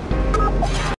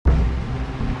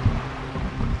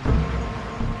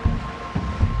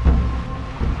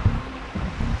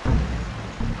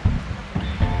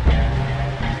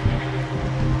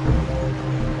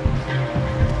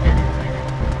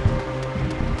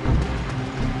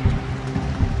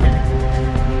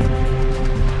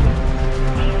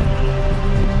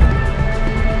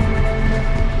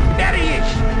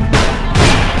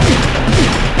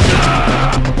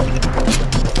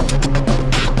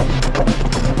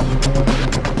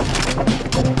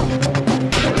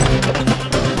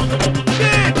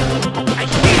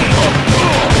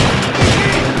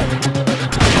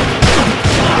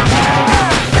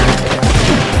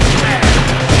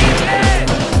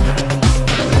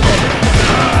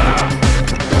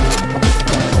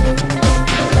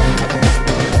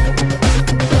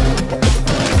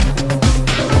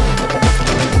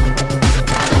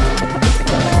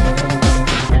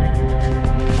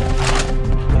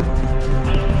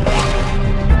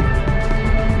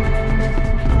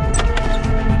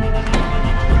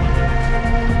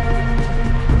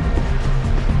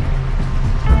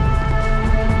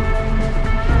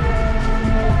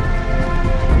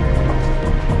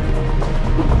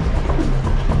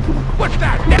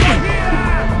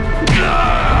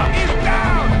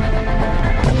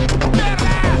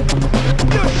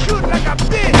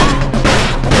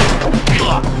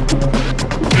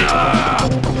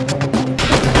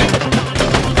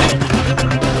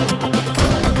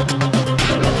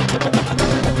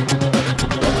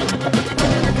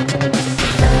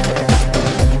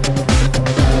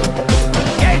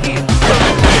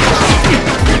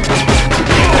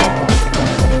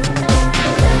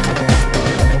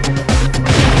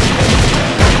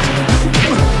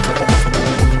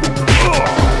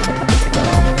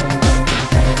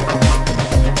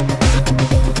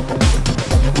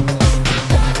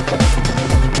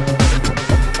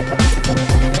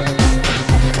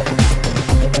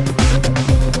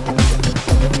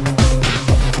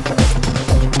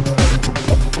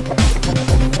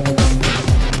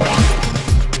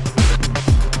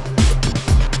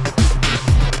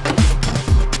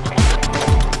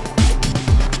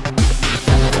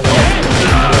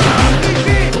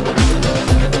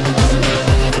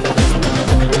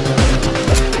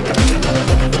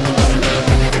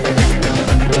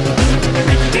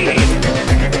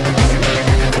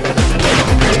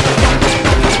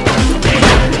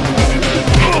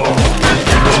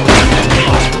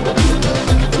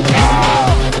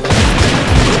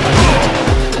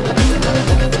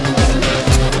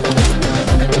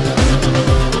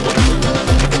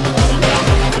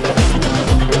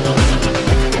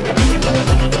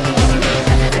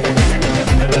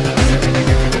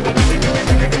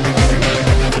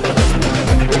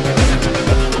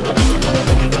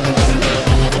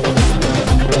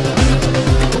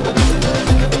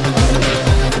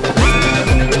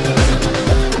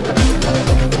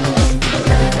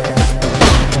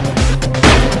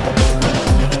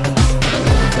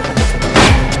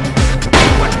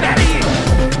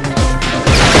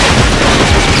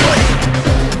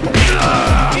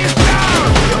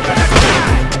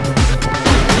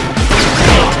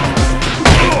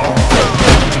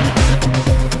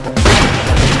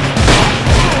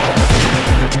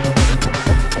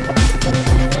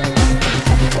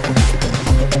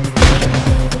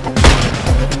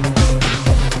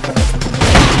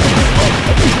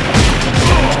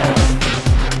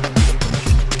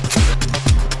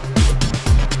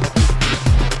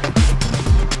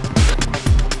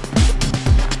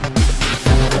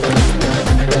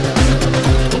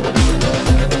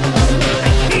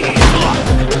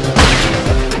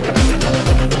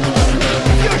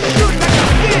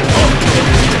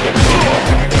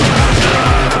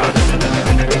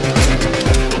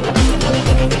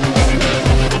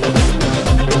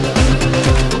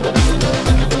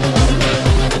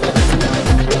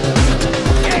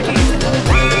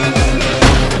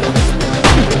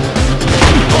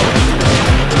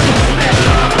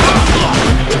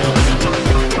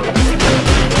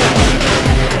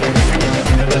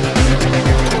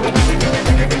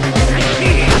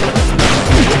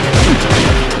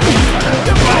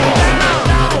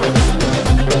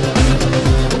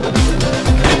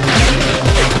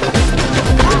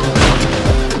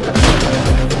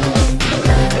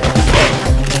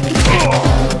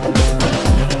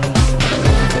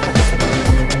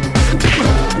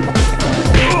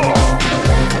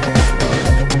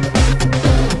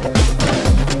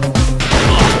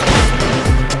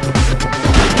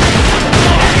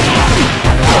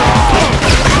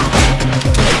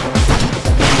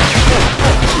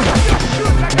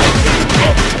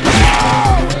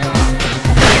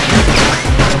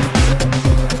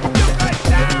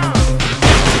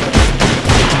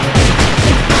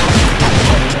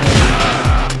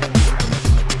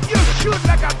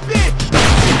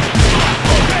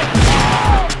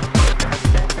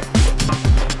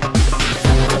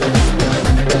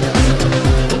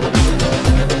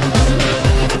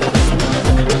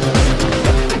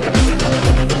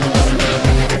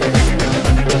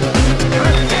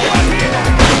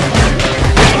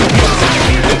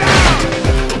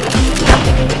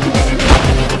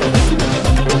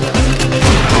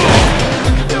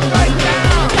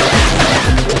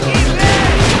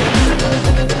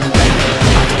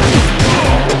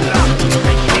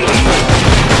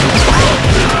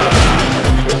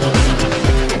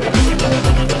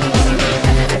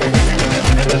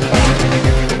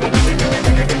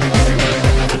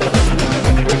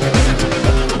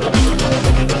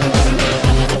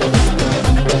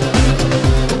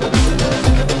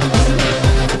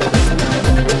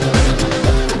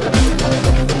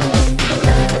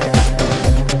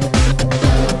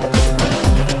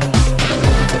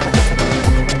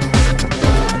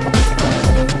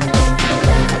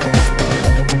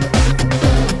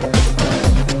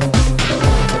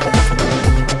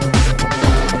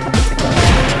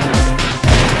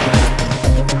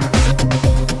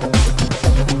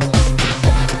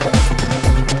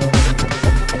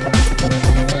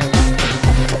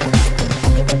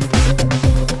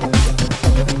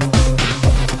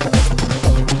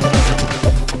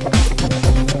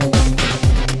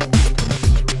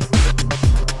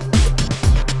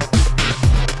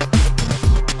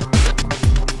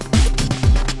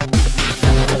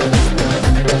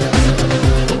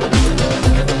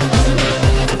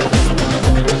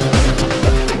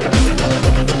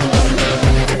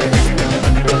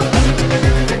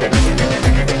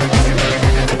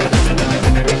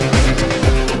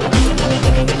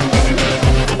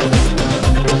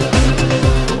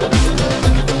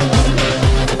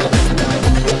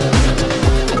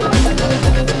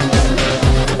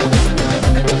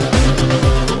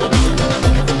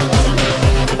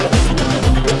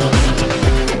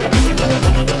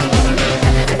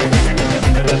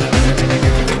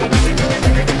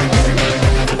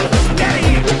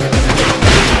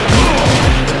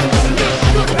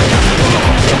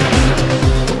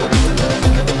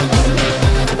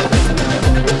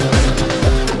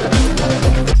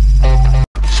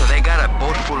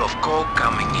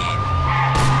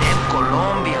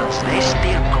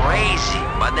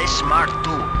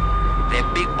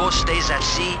 cargo stays at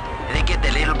sea, they get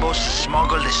the little boats to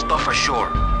smuggle the stuff ashore.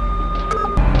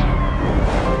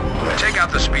 Take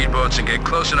out the speedboats and get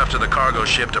close enough to the cargo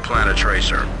ship to plant a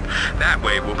tracer. That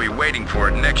way, we'll be waiting for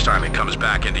it next time it comes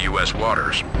back into U.S.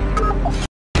 waters.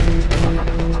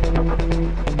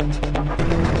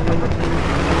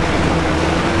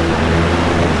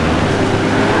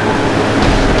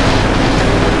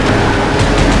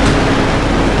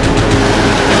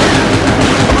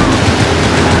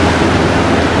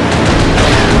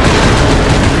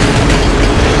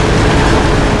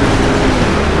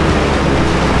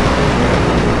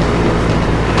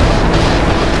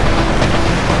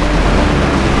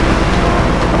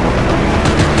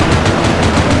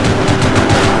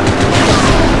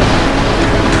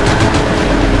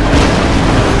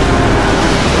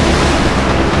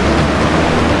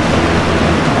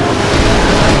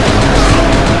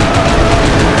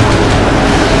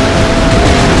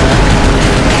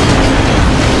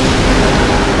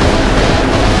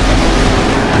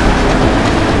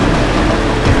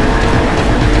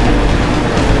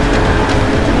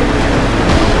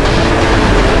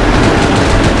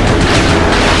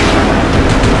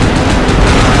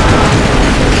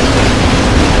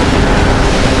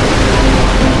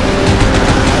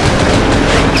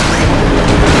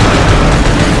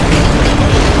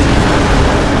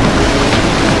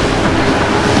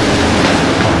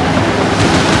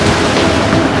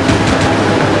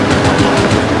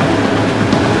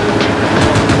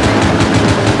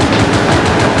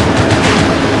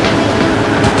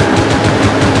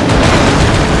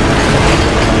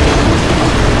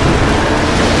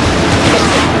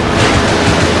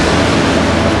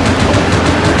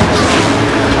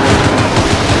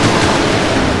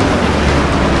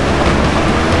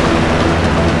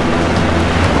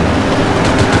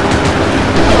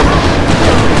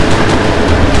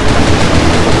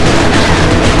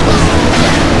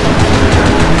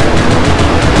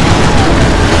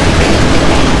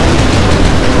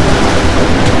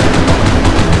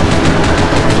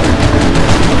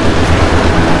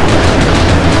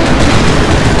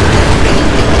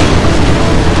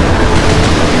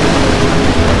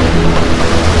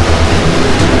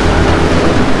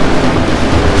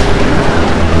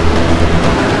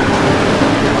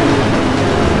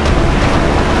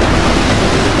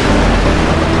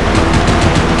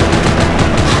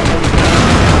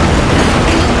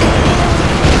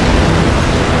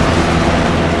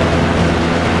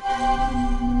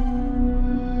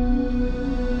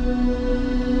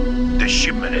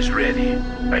 Shipment is ready.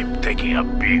 I'm taking a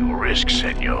big risk,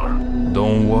 senor.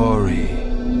 Don't worry.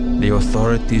 The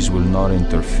authorities will not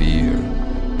interfere.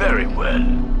 Very well.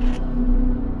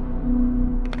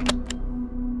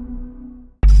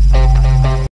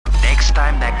 Next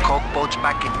time that coke boat's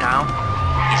back in town,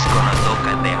 he's gonna look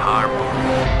at the harbor.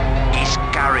 He's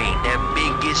carrying the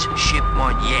biggest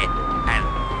shipment yet. And,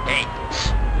 hey,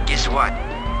 guess what?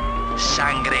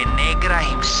 Sangre Negra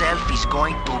himself is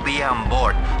going to be on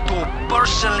board to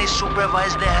personally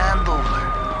supervise the handover.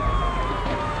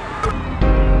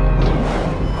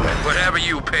 Whatever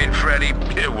you paid Freddie,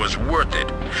 it was worth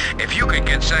it. If you could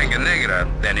get Sangre Negra,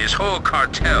 then his whole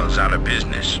cartel's out of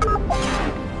business.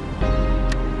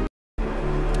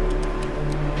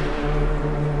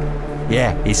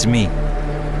 Yeah, it's me.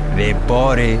 They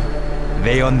bought it.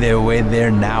 They on their way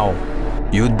there now.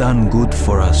 You done good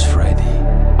for us, Freddie.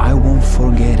 I won't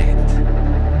forget it.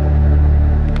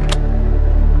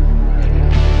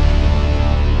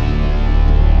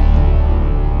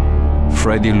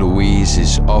 Freddie Luiz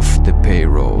is off the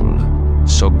payroll,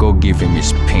 so go give him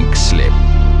his pink slip.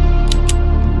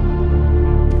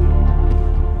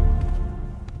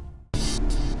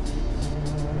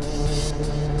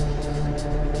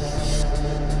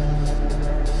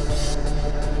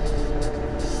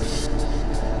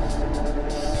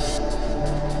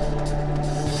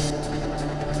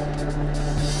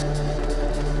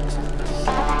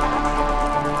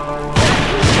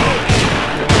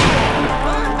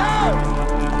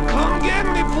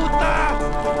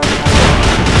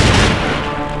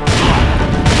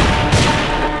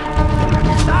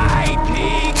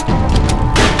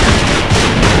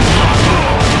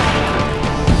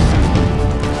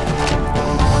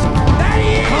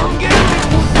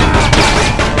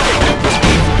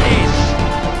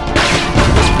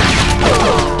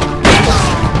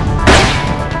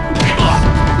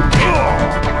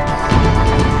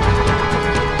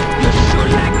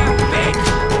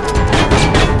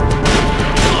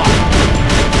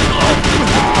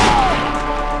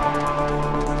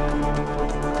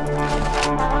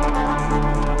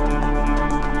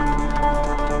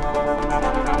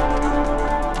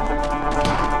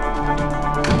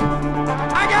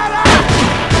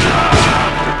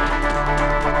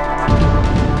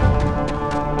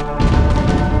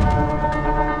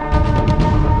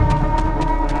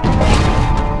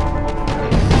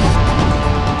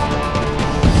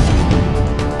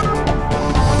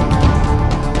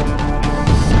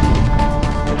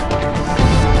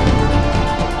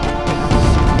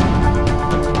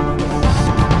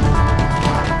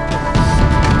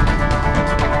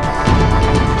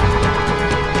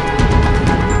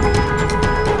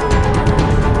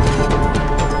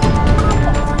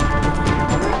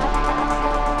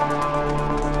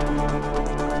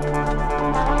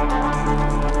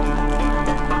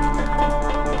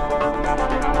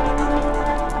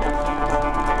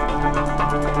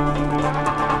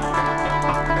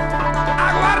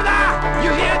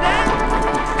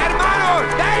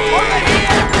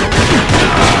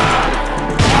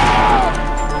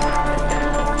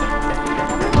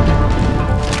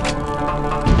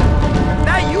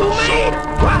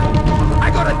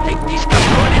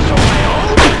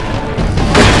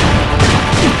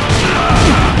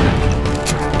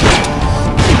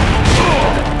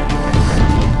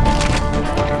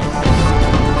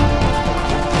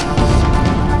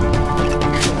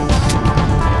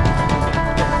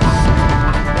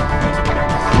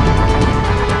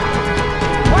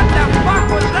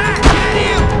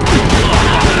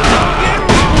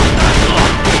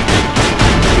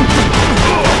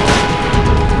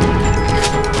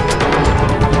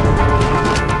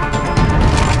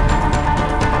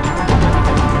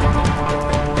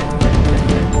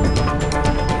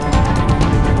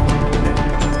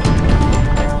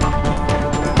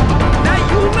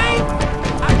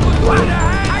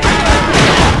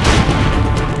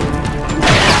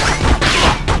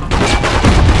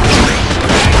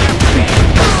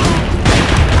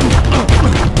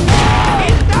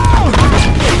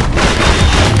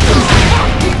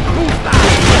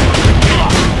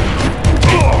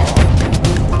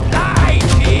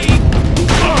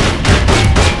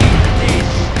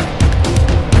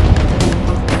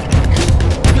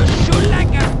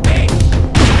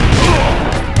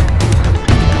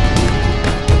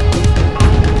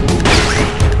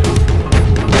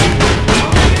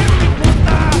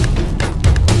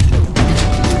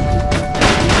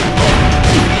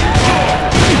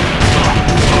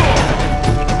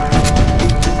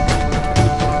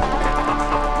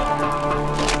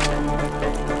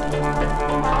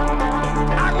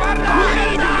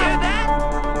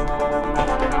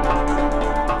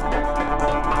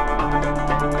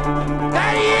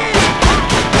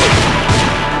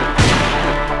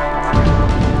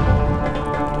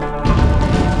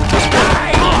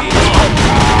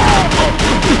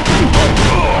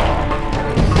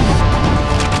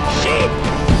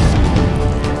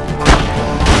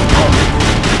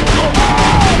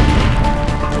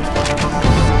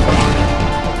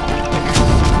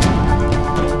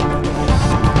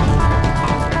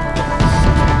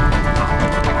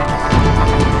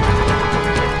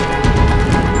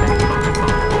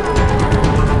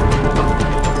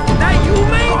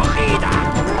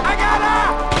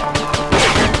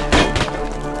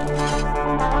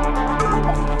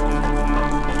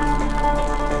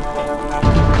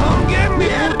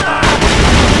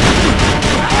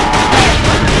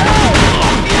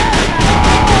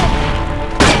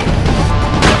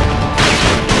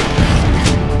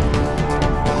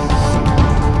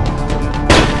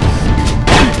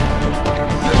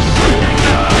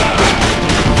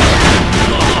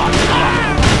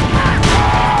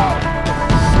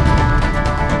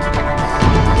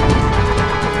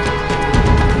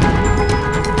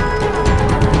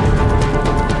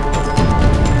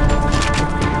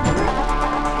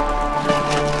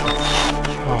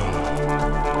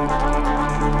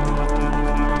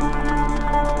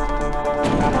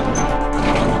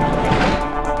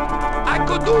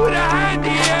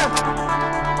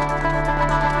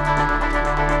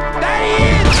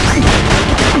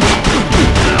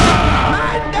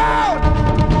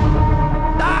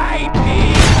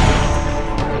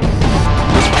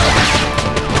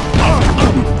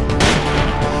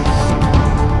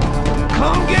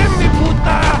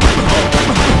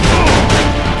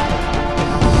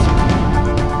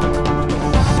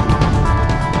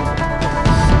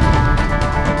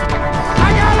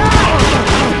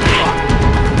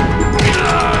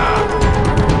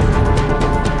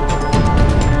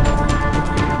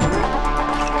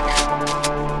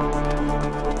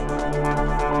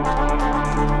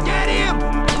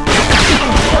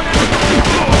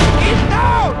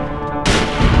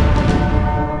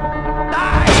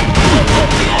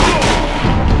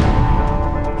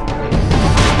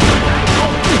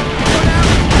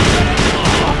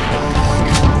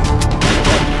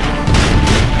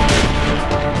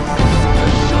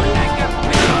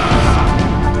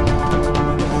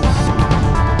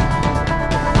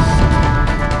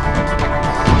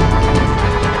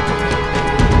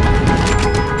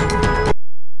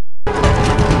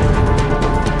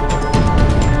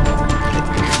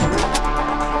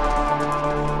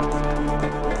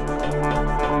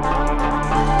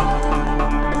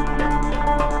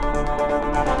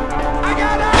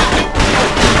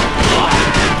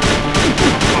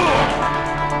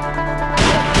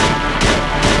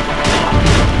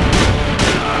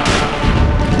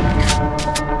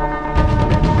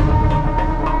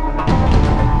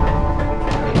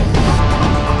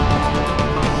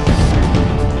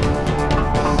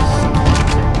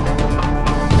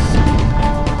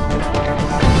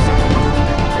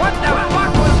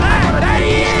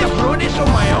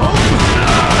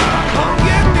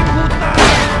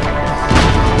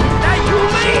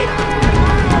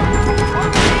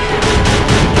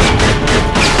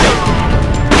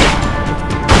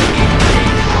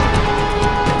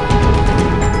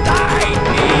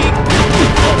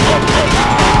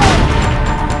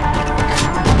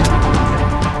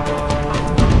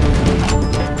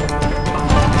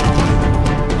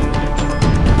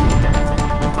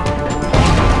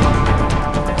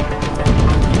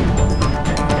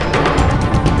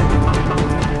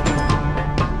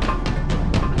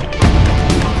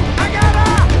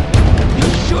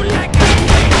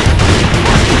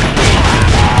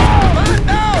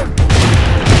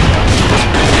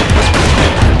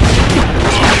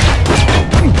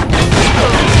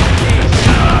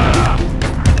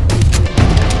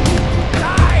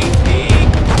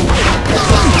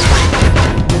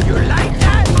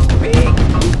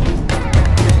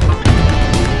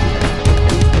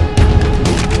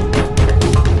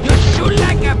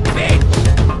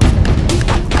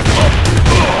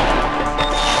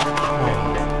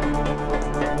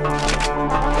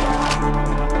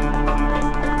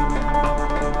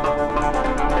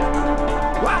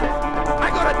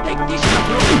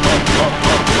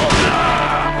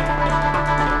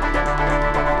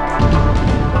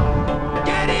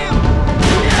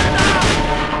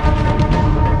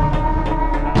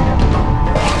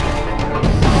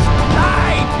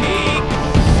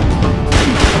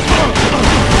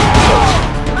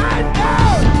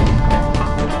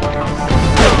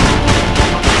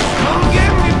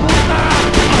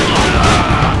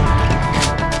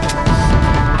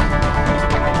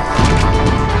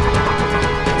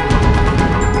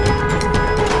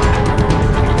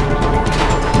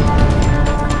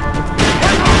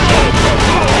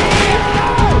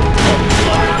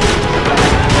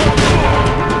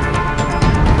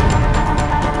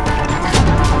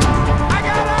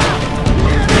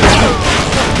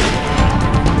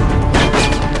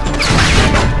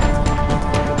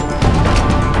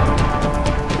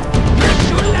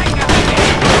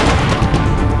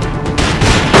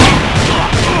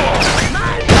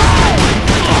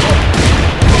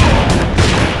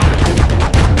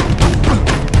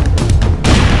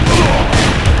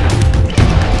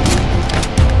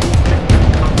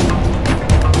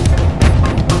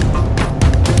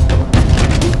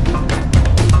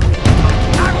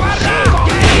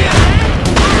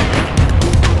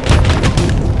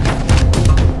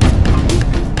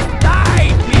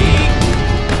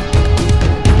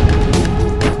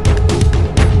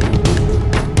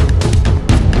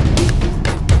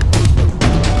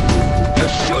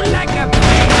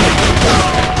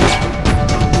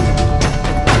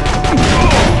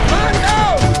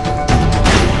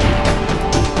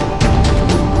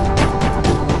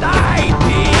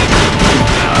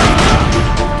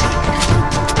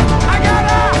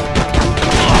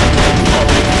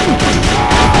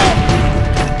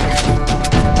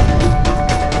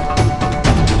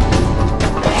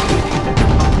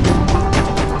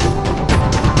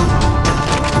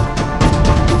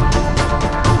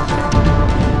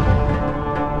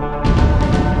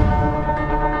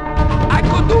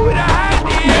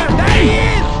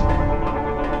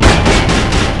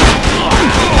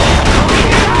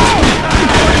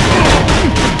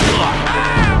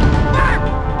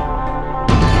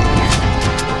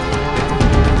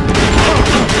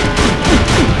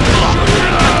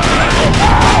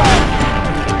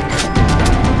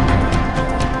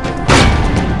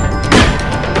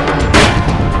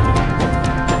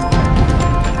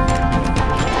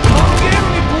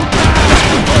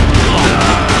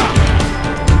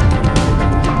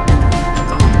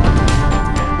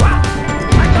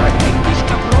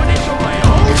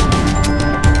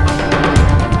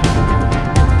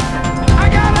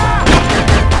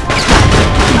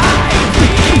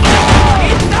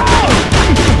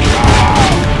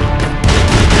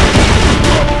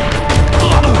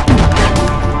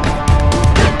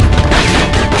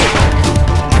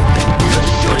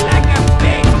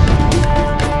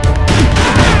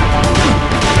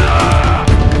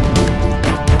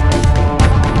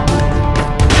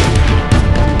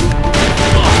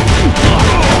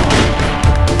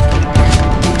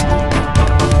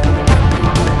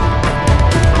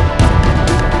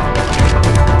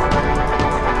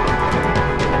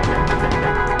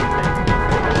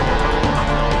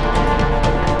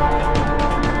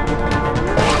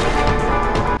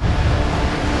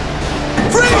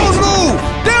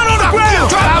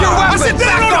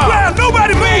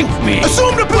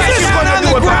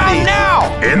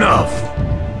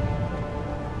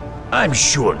 I'm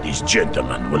sure these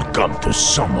gentlemen will come to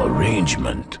some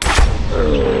arrangement.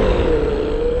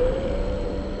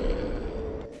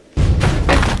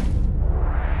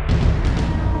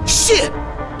 Shit!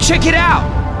 Check it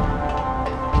out!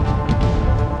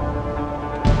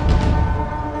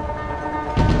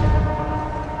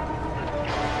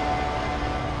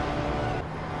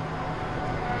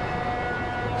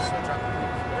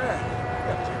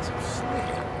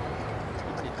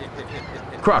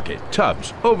 Crockett,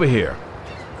 Tubbs, over here.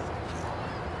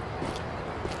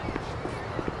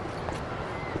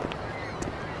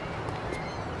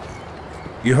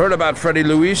 You heard about Freddie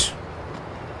Luiz?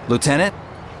 Lieutenant?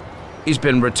 He's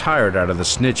been retired out of the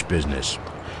snitch business.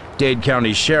 Dade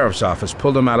County Sheriff's Office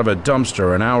pulled him out of a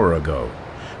dumpster an hour ago,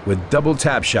 with double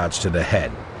tap shots to the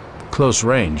head. Close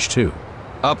range, too.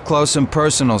 Up close and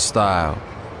personal style.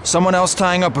 Someone else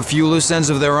tying up a few loose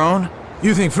ends of their own?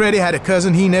 You think Freddie had a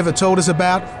cousin he never told us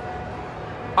about?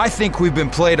 I think we've been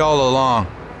played all along.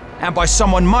 And by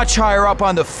someone much higher up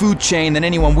on the food chain than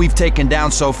anyone we've taken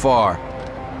down so far.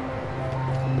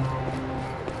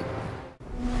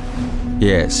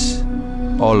 Yes,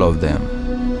 all of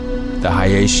them. The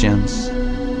Haitians,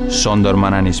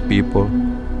 Sonderman and his people,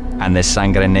 and the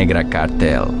Sangre Negra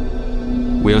cartel.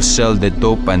 We'll sell the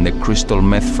dope and the crystal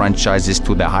meth franchises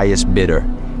to the highest bidder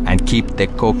and keep the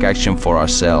coke action for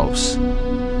ourselves.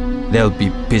 They'll be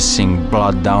pissing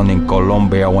blood down in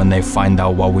Colombia when they find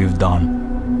out what we've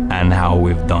done and how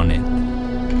we've done it.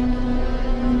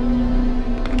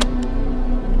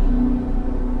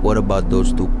 What about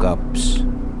those two cops?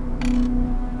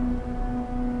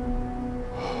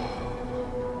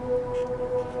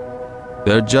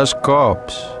 They're just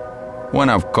cops. When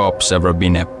have cops ever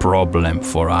been a problem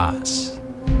for us?